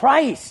belong to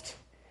Christ,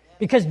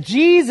 because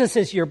Jesus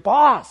is your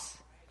boss.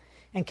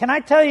 And can I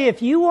tell you,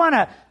 if you want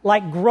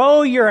to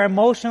grow your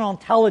emotional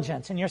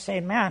intelligence, and you're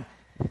saying, man,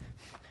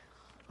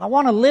 I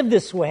want to live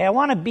this way, I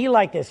want to be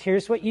like this,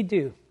 here's what you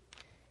do.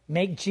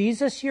 Make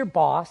Jesus your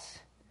boss,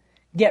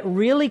 get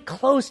really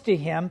close to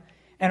him,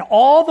 and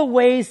all the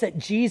ways that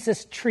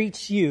Jesus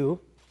treats you,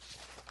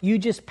 you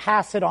just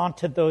pass it on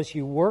to those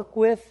you work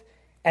with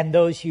and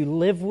those you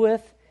live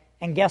with.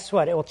 And guess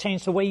what? It will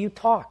change the way you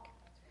talk.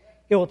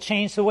 It will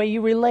change the way you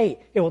relate.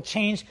 It will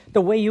change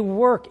the way you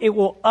work. It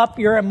will up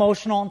your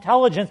emotional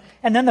intelligence.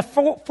 And then the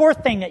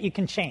fourth thing that you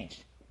can change.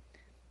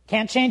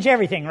 Can't change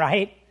everything,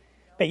 right?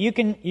 But you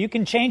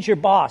can change your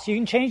boss. You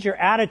can change your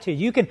attitude.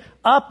 You can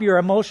up your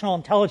emotional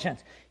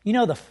intelligence. You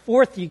know, the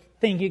fourth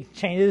thing you can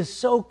change is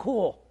so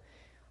cool.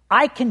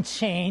 I can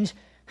change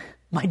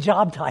my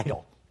job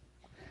title.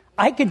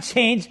 I can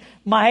change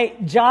my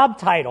job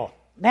title.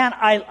 Man,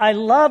 I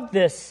love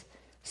this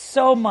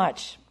so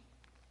much.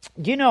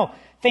 Do you know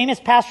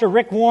famous pastor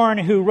Rick Warren,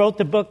 who wrote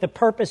the book, The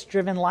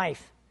Purpose-Driven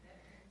Life?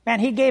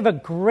 Man, he gave a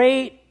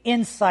great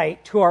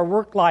insight to our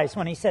work lives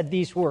when he said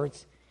these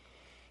words.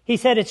 He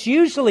said, it's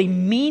usually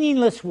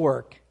meaningless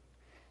work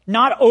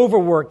not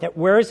overwork that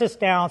wears us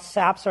down,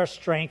 saps our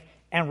strength,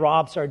 and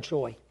robs our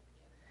joy.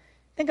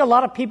 I think a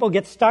lot of people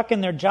get stuck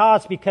in their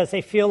jobs because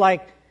they feel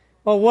like,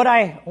 well, what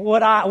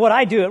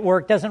I do at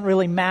work doesn't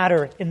really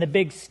matter in the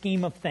big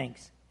scheme of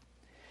things.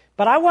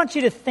 But I want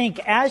you to think,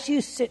 as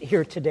you sit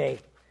here today,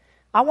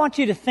 I want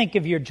you to think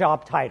of your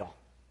job title.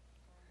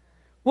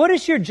 What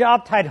is your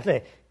job title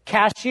today?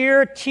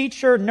 Cashier,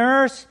 teacher,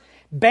 nurse,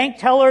 bank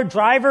teller,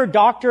 driver,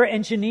 doctor,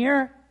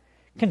 engineer,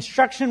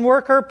 construction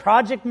worker,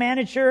 project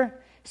manager,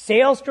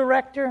 sales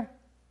director?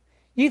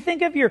 You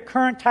think of your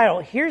current title.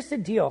 Here's the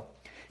deal.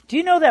 Do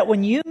you know that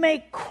when you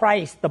make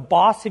Christ the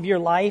boss of your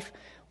life,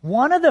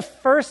 one of the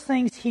first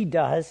things he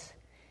does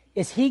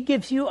is he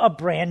gives you a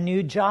brand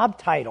new job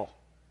title?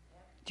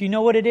 Do you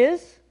know what it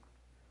is?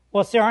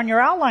 Well, it's there on your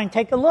outline.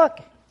 Take a look.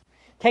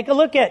 Take a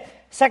look at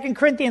 2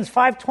 Corinthians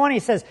 5:20.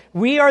 It says,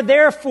 we are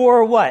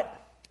therefore what?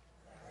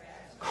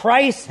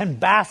 Christ's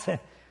ambassador.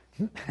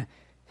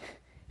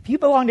 If you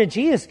belong to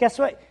Jesus, guess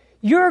what?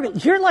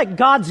 You're like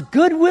God's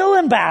goodwill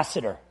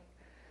ambassador.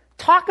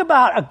 Talk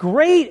about a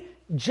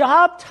great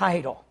job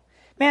title.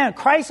 Man,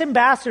 Christ's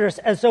ambassadors,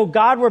 as though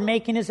God were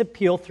making his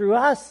appeal through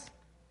us.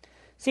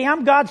 See,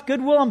 I'm God's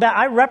goodwill ambassador.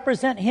 I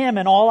represent him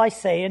in all I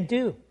say and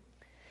do.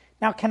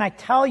 Now, can I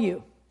tell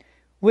you,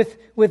 with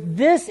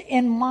this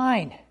in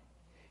mind,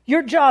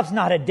 your job's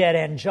not a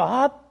dead-end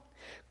job.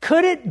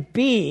 Could it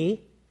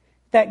be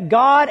that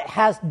God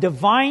has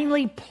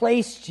divinely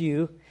placed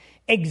you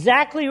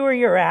exactly where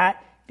you're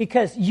at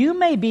because you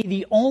may be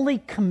the only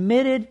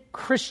committed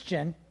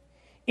Christian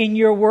in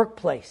your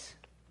workplace?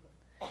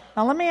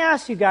 Now, let me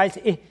ask you guys,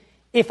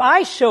 if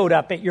I showed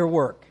up at your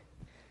work,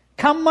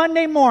 come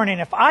Monday morning,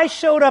 if I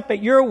showed up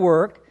at your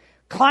work,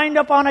 climbed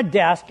up on a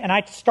desk, and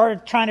I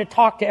started trying to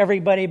talk to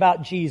everybody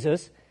about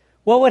Jesus,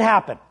 what would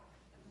happen?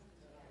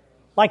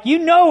 Like, you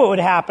know what would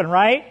happen,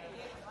 right?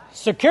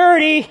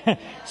 Security,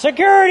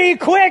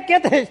 quick,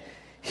 get this.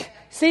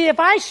 See, if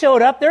I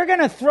showed up, they're going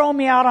to throw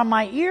me out on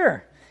my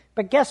ear.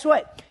 But guess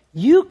what?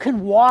 You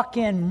can walk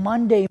in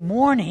Monday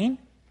morning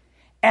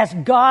as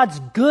God's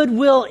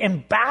goodwill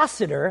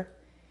ambassador,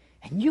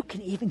 and you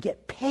can even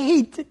get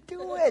paid to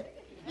do it.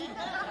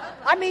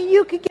 I mean,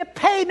 you could get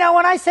paid. Now,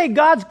 when I say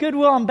God's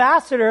goodwill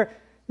ambassador,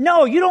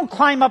 no, you don't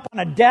climb up on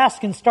a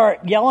desk and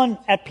start yelling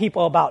at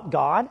people about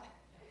God.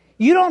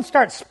 You don't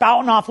start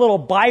spouting off little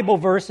Bible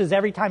verses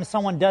every time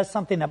someone does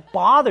something that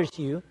bothers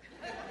you.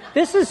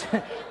 This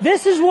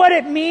is what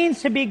it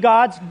means to be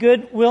God's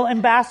goodwill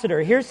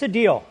ambassador. Here's the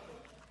deal.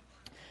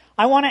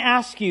 I want to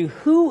ask you,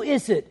 who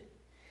is it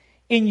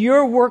in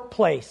your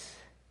workplace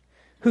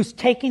who's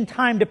taking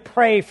time to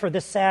pray for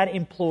the sad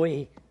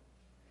employee?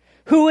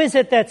 Who is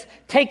it that's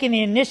taking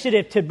the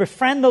initiative to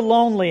befriend the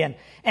lonely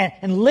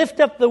and lift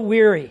up the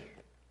weary?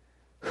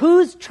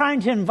 Who's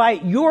trying to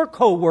invite your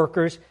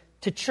coworkers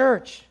to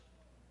church?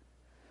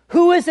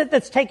 Who is it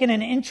that's taking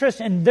an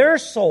interest in their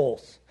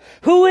souls?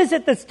 Who is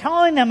it that's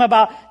telling them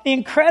about the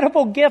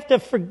incredible gift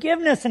of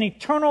forgiveness and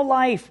eternal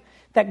life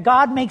that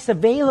God makes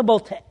available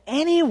to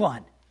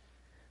anyone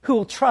who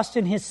will trust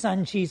in his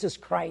Son, Jesus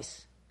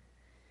Christ?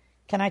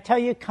 Can I tell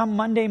you, come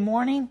Monday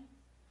morning,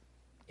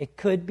 it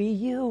could be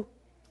you.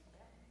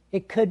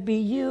 It could be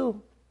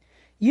you.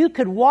 You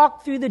could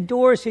walk through the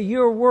doors of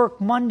your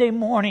work Monday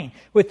morning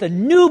with a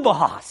new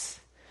boss,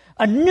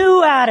 a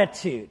new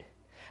attitude,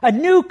 a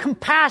new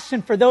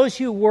compassion for those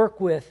you work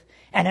with,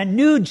 and a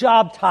new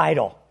job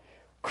title,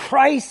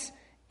 Christ's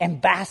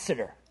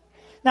ambassador.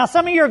 Now,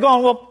 some of you are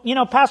going,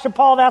 well, Pastor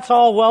Paul, that's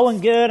all well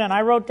and good, and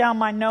I wrote down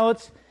my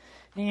notes,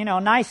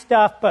 nice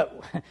stuff,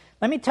 but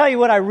let me tell you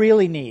what I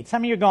really need.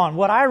 Some of you are going,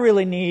 what I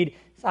really need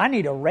is I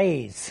need a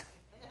raise.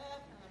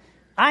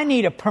 I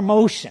need a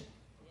promotion.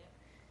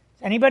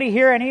 Anybody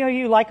here, any of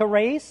you like a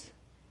raise?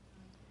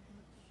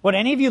 Would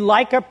any of you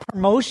like a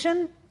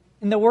promotion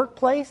in the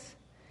workplace?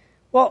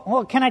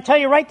 Well, can I tell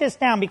you, write this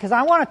down, because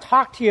I want to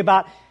talk to you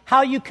about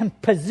how you can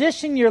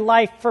position your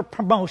life for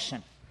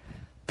promotion.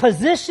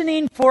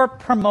 Positioning for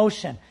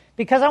promotion.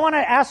 Because I want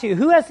to ask you,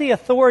 who has the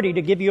authority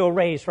to give you a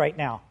raise right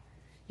now?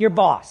 Your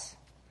boss.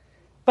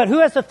 But who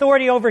has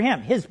authority over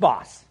him? His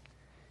boss.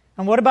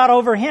 And what about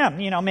over him?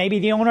 Maybe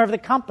the owner of the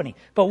company.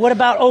 But what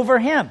about over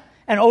him?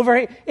 And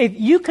if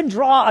you can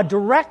draw a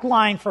direct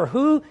line for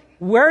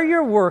where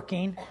you're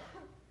working,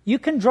 you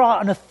can draw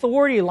an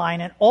authority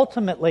line, and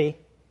ultimately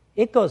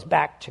it goes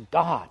back to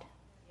God.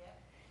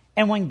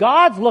 And when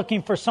God's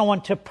looking for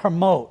someone to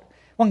promote,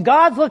 when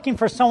God's looking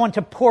for someone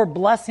to pour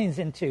blessings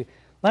into,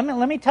 let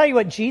me tell you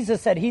what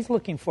Jesus said he's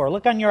looking for.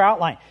 Look on your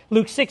outline.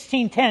 Luke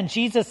 16:10,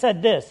 Jesus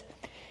said this,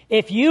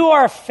 if you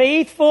are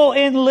faithful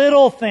in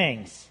little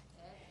things,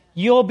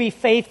 you'll be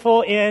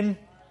faithful in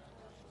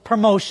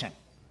promotion.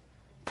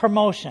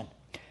 Promotion.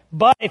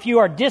 But if you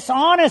are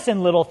dishonest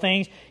in little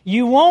things,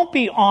 you won't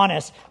be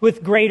honest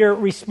with greater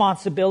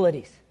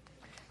responsibilities.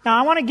 Now,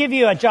 I want to give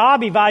you a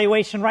job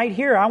evaluation right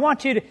here. I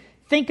want you to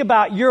think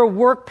about your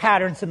work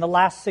patterns in the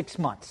last 6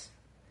 months.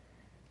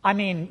 I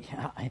mean,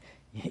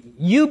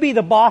 you be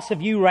the boss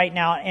of you right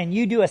now, and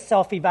you do a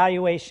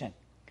self-evaluation.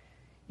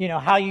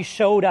 How you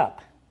showed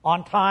up.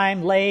 On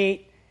time,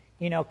 late,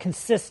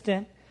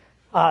 consistent.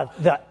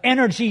 The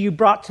energy you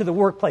brought to the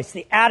workplace,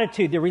 the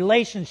attitude, the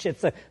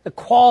relationships, the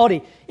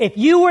quality. If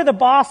you were the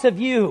boss of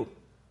you,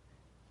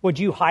 would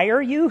you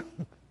hire you?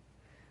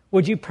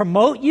 Would you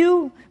promote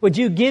you? Would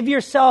you give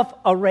yourself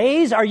a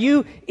raise? Are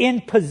you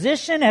in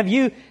position? Have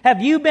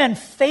you been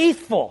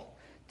faithful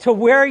to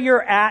where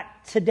you're at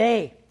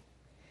today?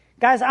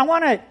 Guys, I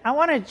want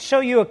to show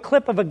you a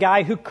clip of a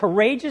guy who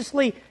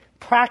courageously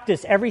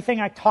practiced everything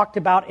I talked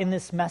about in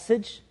this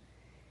message,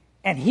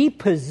 and he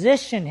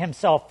positioned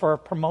himself for a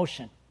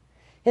promotion.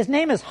 His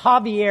name is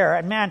Javier,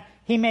 and man,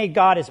 he made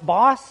God his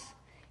boss.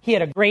 He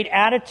had a great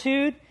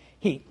attitude.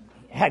 He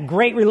had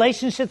great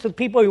relationships with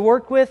people he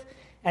worked with.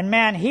 And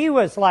man, he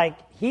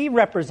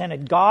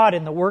represented God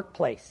in the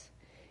workplace.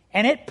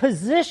 And it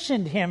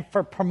positioned him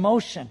for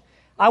promotion.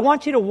 I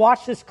want you to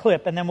watch this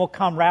clip, and then we'll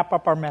come wrap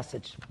up our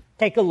message.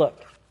 Take a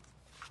look.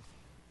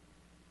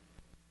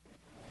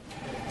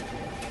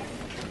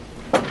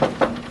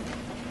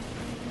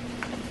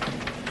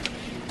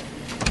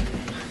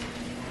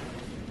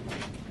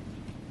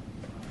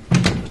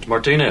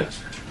 Martinez,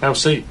 have a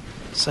seat.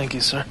 Thank you,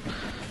 sir.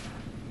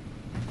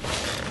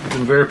 You've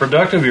been very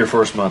productive your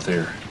first month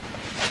here.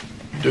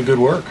 You do good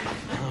work.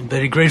 I'm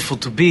very grateful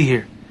to be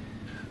here.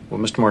 Well,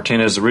 Mr.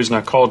 Martinez, the reason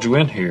I called you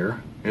in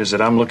here is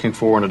that I'm looking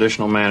for an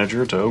additional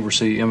manager to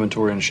oversee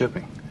inventory and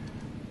shipping.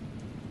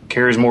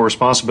 Carries more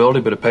responsibility,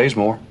 but it pays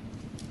more.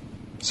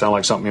 Sound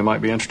like something you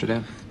might be interested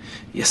in?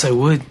 Yes, I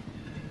would.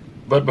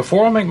 But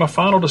before I make my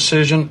final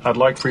decision, I'd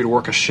like for you to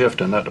work a shift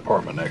in that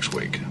department next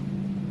week.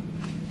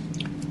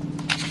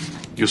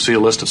 You'll see a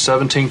list of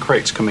 17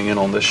 crates coming in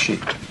on this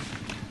sheet.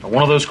 Now,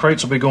 one of those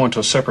crates will be going to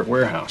a separate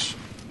warehouse.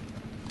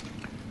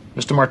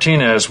 Mr.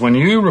 Martinez, when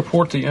you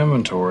report the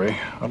inventory,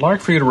 I'd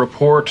like for you to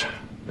report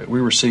that we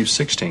received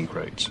 16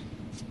 crates.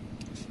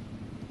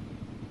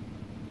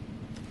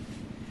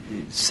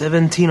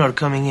 17 are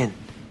coming in.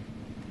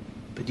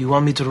 But you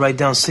want me to write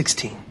down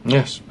 16?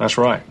 Yes, that's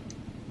right.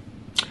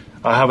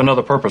 I have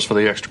another purpose for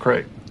the extra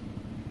crate.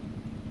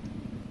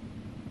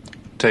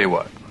 Tell you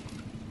what.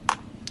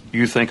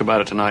 You think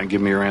about it tonight and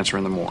give me your answer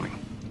in the morning.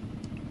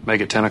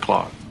 Make it 10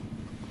 o'clock.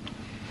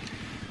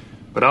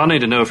 But I'll need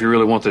to know if you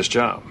really want this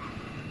job.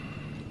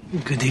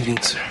 Good evening,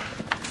 sir.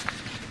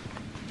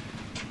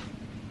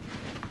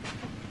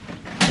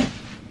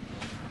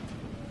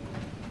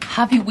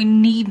 Javi, we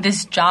need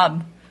this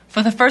job.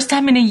 For the first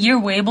time in a year,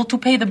 we're able to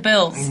pay the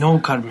bills. I know,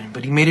 Carmen,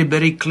 but he made it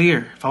very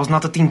clear. If I was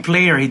not a team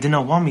player, he did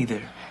not want me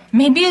there.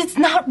 Maybe it's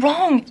not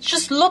wrong. It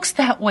just looks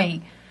that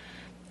way.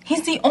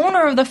 He's the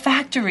owner of the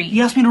factory.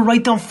 He asked me to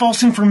write down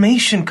false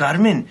information,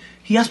 Carmen.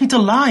 He asked me to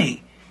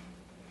lie.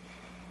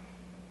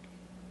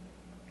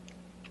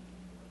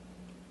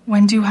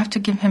 When do you have to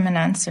give him an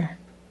answer?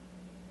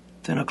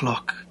 10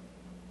 o'clock.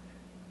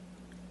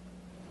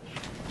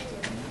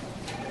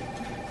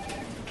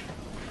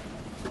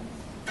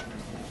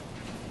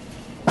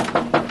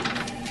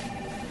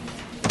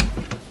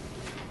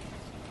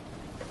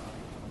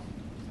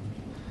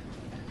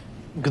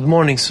 Good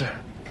morning, sir.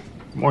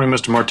 Good morning,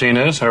 Mr.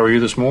 Martinez. How are you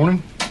this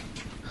morning?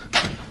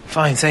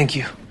 Fine, thank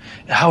you.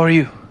 How are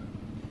you?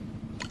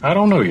 I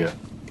don't know yet.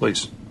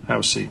 Please,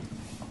 have a seat.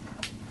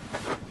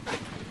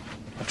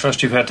 I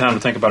trust you've had time to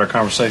think about our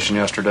conversation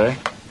yesterday.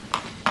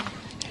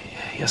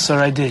 Yes, sir,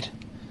 I did.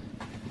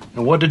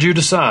 And what did you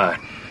decide?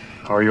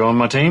 Are you on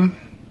my team?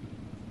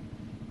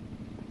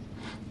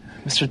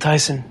 Mr.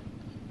 Tyson,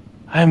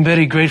 I am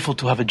very grateful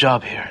to have a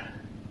job here.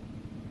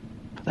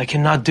 But I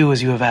cannot do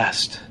as you have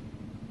asked.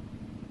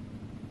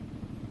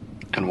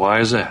 And why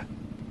is that?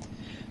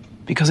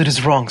 Because it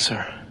is wrong,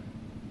 sir.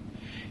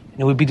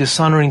 And it would be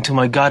dishonoring to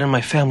my God and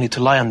my family to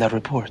lie on that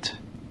report.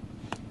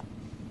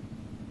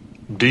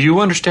 Do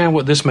you understand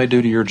what this may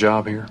do to your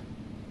job here?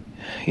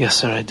 Yes,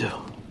 sir, I do.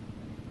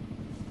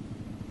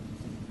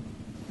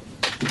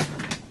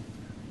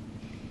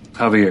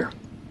 Javier,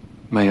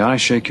 may I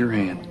shake your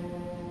hand?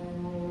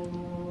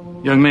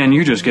 Young man,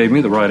 you just gave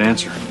me the right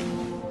answer.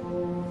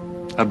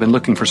 I've been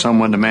looking for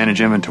someone to manage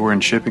inventory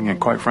and shipping, and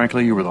quite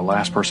frankly, you were the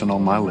last person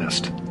on my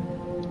list.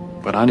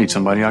 But I need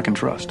somebody I can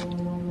trust.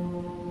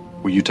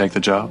 Will you take the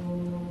job?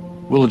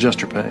 We'll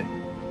adjust your pay.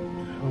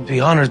 I would be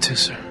honored to,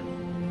 sir.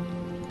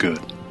 Good.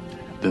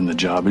 Then the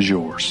job is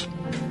yours.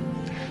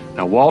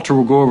 Now, Walter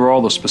will go over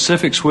all the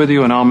specifics with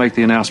you, and I'll make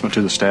the announcement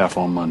to the staff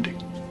on Monday.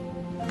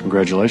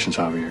 Congratulations,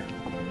 Javier.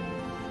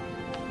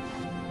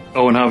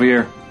 Oh, and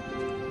Javier,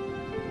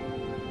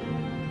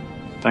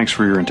 thanks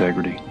for your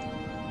integrity.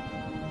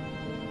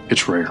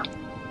 It's rare.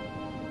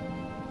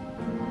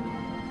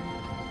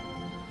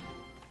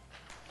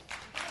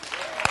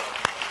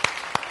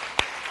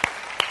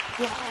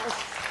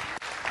 Yes.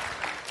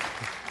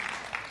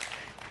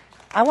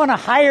 I want to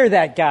hire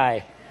that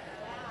guy.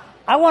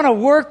 I want to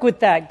work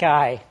with that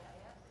guy.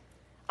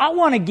 I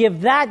want to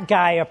give that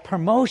guy a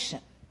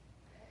promotion.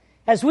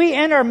 As we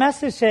end our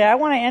message today, I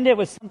want to end it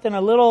with something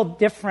a little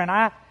different.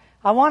 I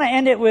want to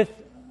end it with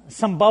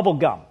some bubble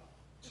gum.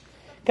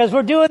 Because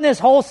we're doing this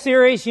whole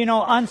series,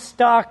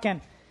 Unstuck,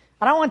 and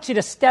I don't want you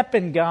to step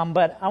in gum,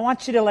 but I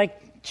want you to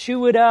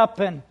chew it up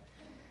and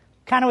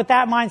kind of with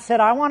that mindset,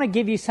 I want to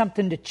give you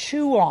something to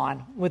chew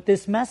on with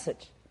this message.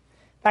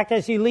 In fact,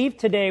 as you leave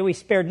today, we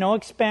spared no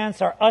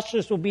expense. Our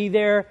ushers will be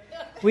there.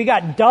 We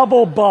got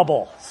double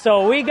bubble.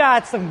 So we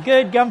got some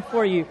good gum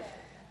for you.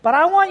 But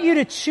I want you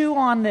to chew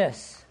on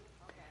this.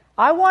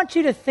 I want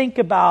you to think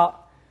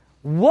about,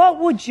 what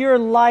would your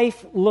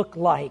life look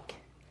like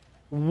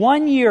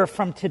 1 year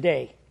from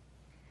today?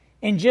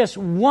 In just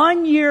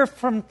 1 year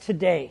from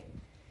today,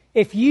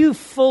 if you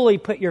fully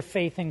put your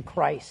faith in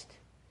Christ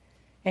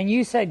and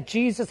you said,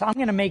 Jesus, I'm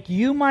going to make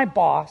you my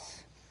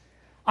boss.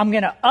 I'm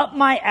going to up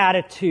my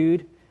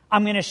attitude.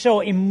 I'm going to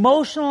show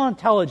emotional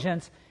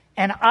intelligence,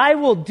 and I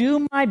will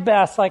do my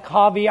best, like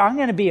Javi. I'm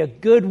going to be a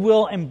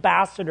goodwill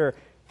ambassador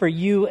for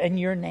you and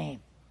your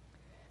name.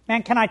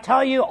 Man, can I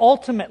tell you,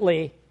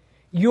 ultimately,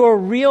 your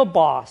real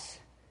boss,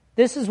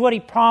 this is what he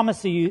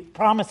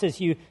promises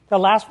you, the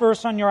last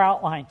verse on your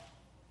outline.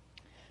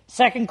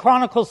 2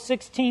 Chronicles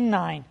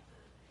 16:9.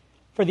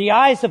 For the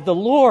eyes of the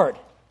Lord,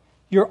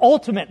 your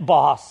ultimate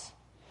boss,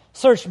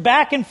 search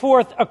back and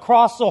forth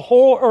across the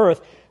whole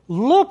earth,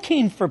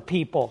 looking for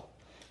people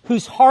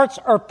whose hearts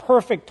are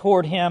perfect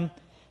toward him,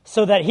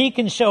 so that he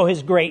can show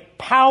his great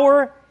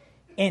power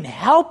in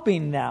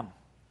helping them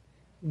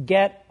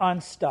get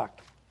unstuck.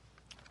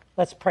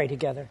 Let's pray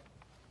together.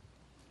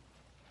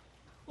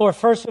 Lord,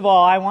 first of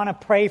all, I want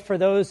to pray for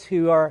those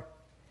who are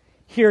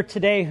here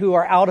today who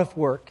are out of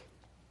work.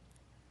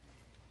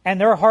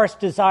 And their heart's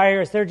desire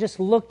is they're just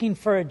looking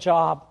for a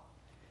job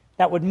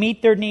that would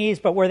meet their needs,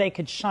 but where they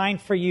could shine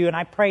for you. And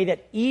I pray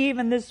that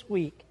even this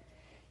week,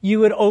 you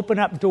would open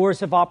up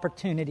doors of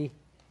opportunity.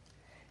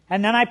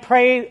 And then I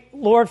pray,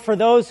 Lord, for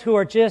those who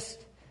are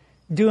just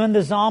doing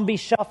the zombie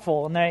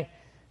shuffle, and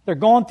they're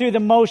going through the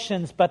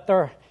motions, but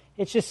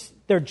it's just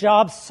their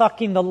job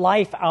sucking the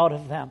life out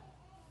of them.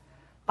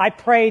 I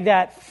pray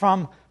that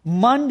from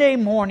Monday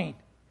morning,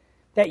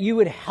 that you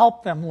would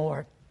help them,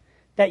 Lord,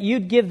 that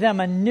you'd give them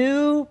a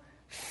new,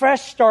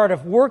 fresh start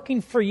of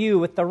working for you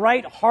with the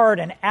right heart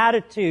and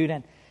attitude,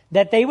 and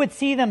that they would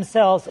see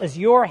themselves as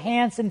your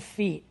hands and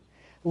feet,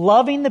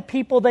 loving the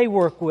people they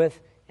work with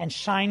and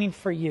shining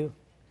for you.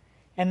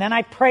 And then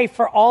I pray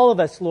for all of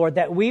us, Lord,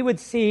 that we would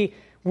see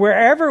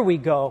wherever we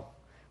go,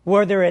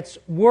 whether it's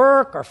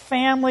work or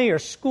family or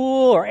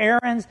school or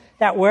errands,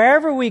 that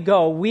wherever we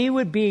go, we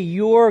would be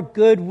your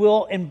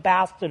goodwill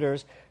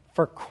ambassadors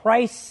for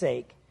Christ's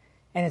sake.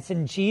 And it's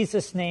in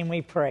Jesus' name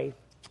we pray.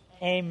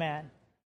 Amen.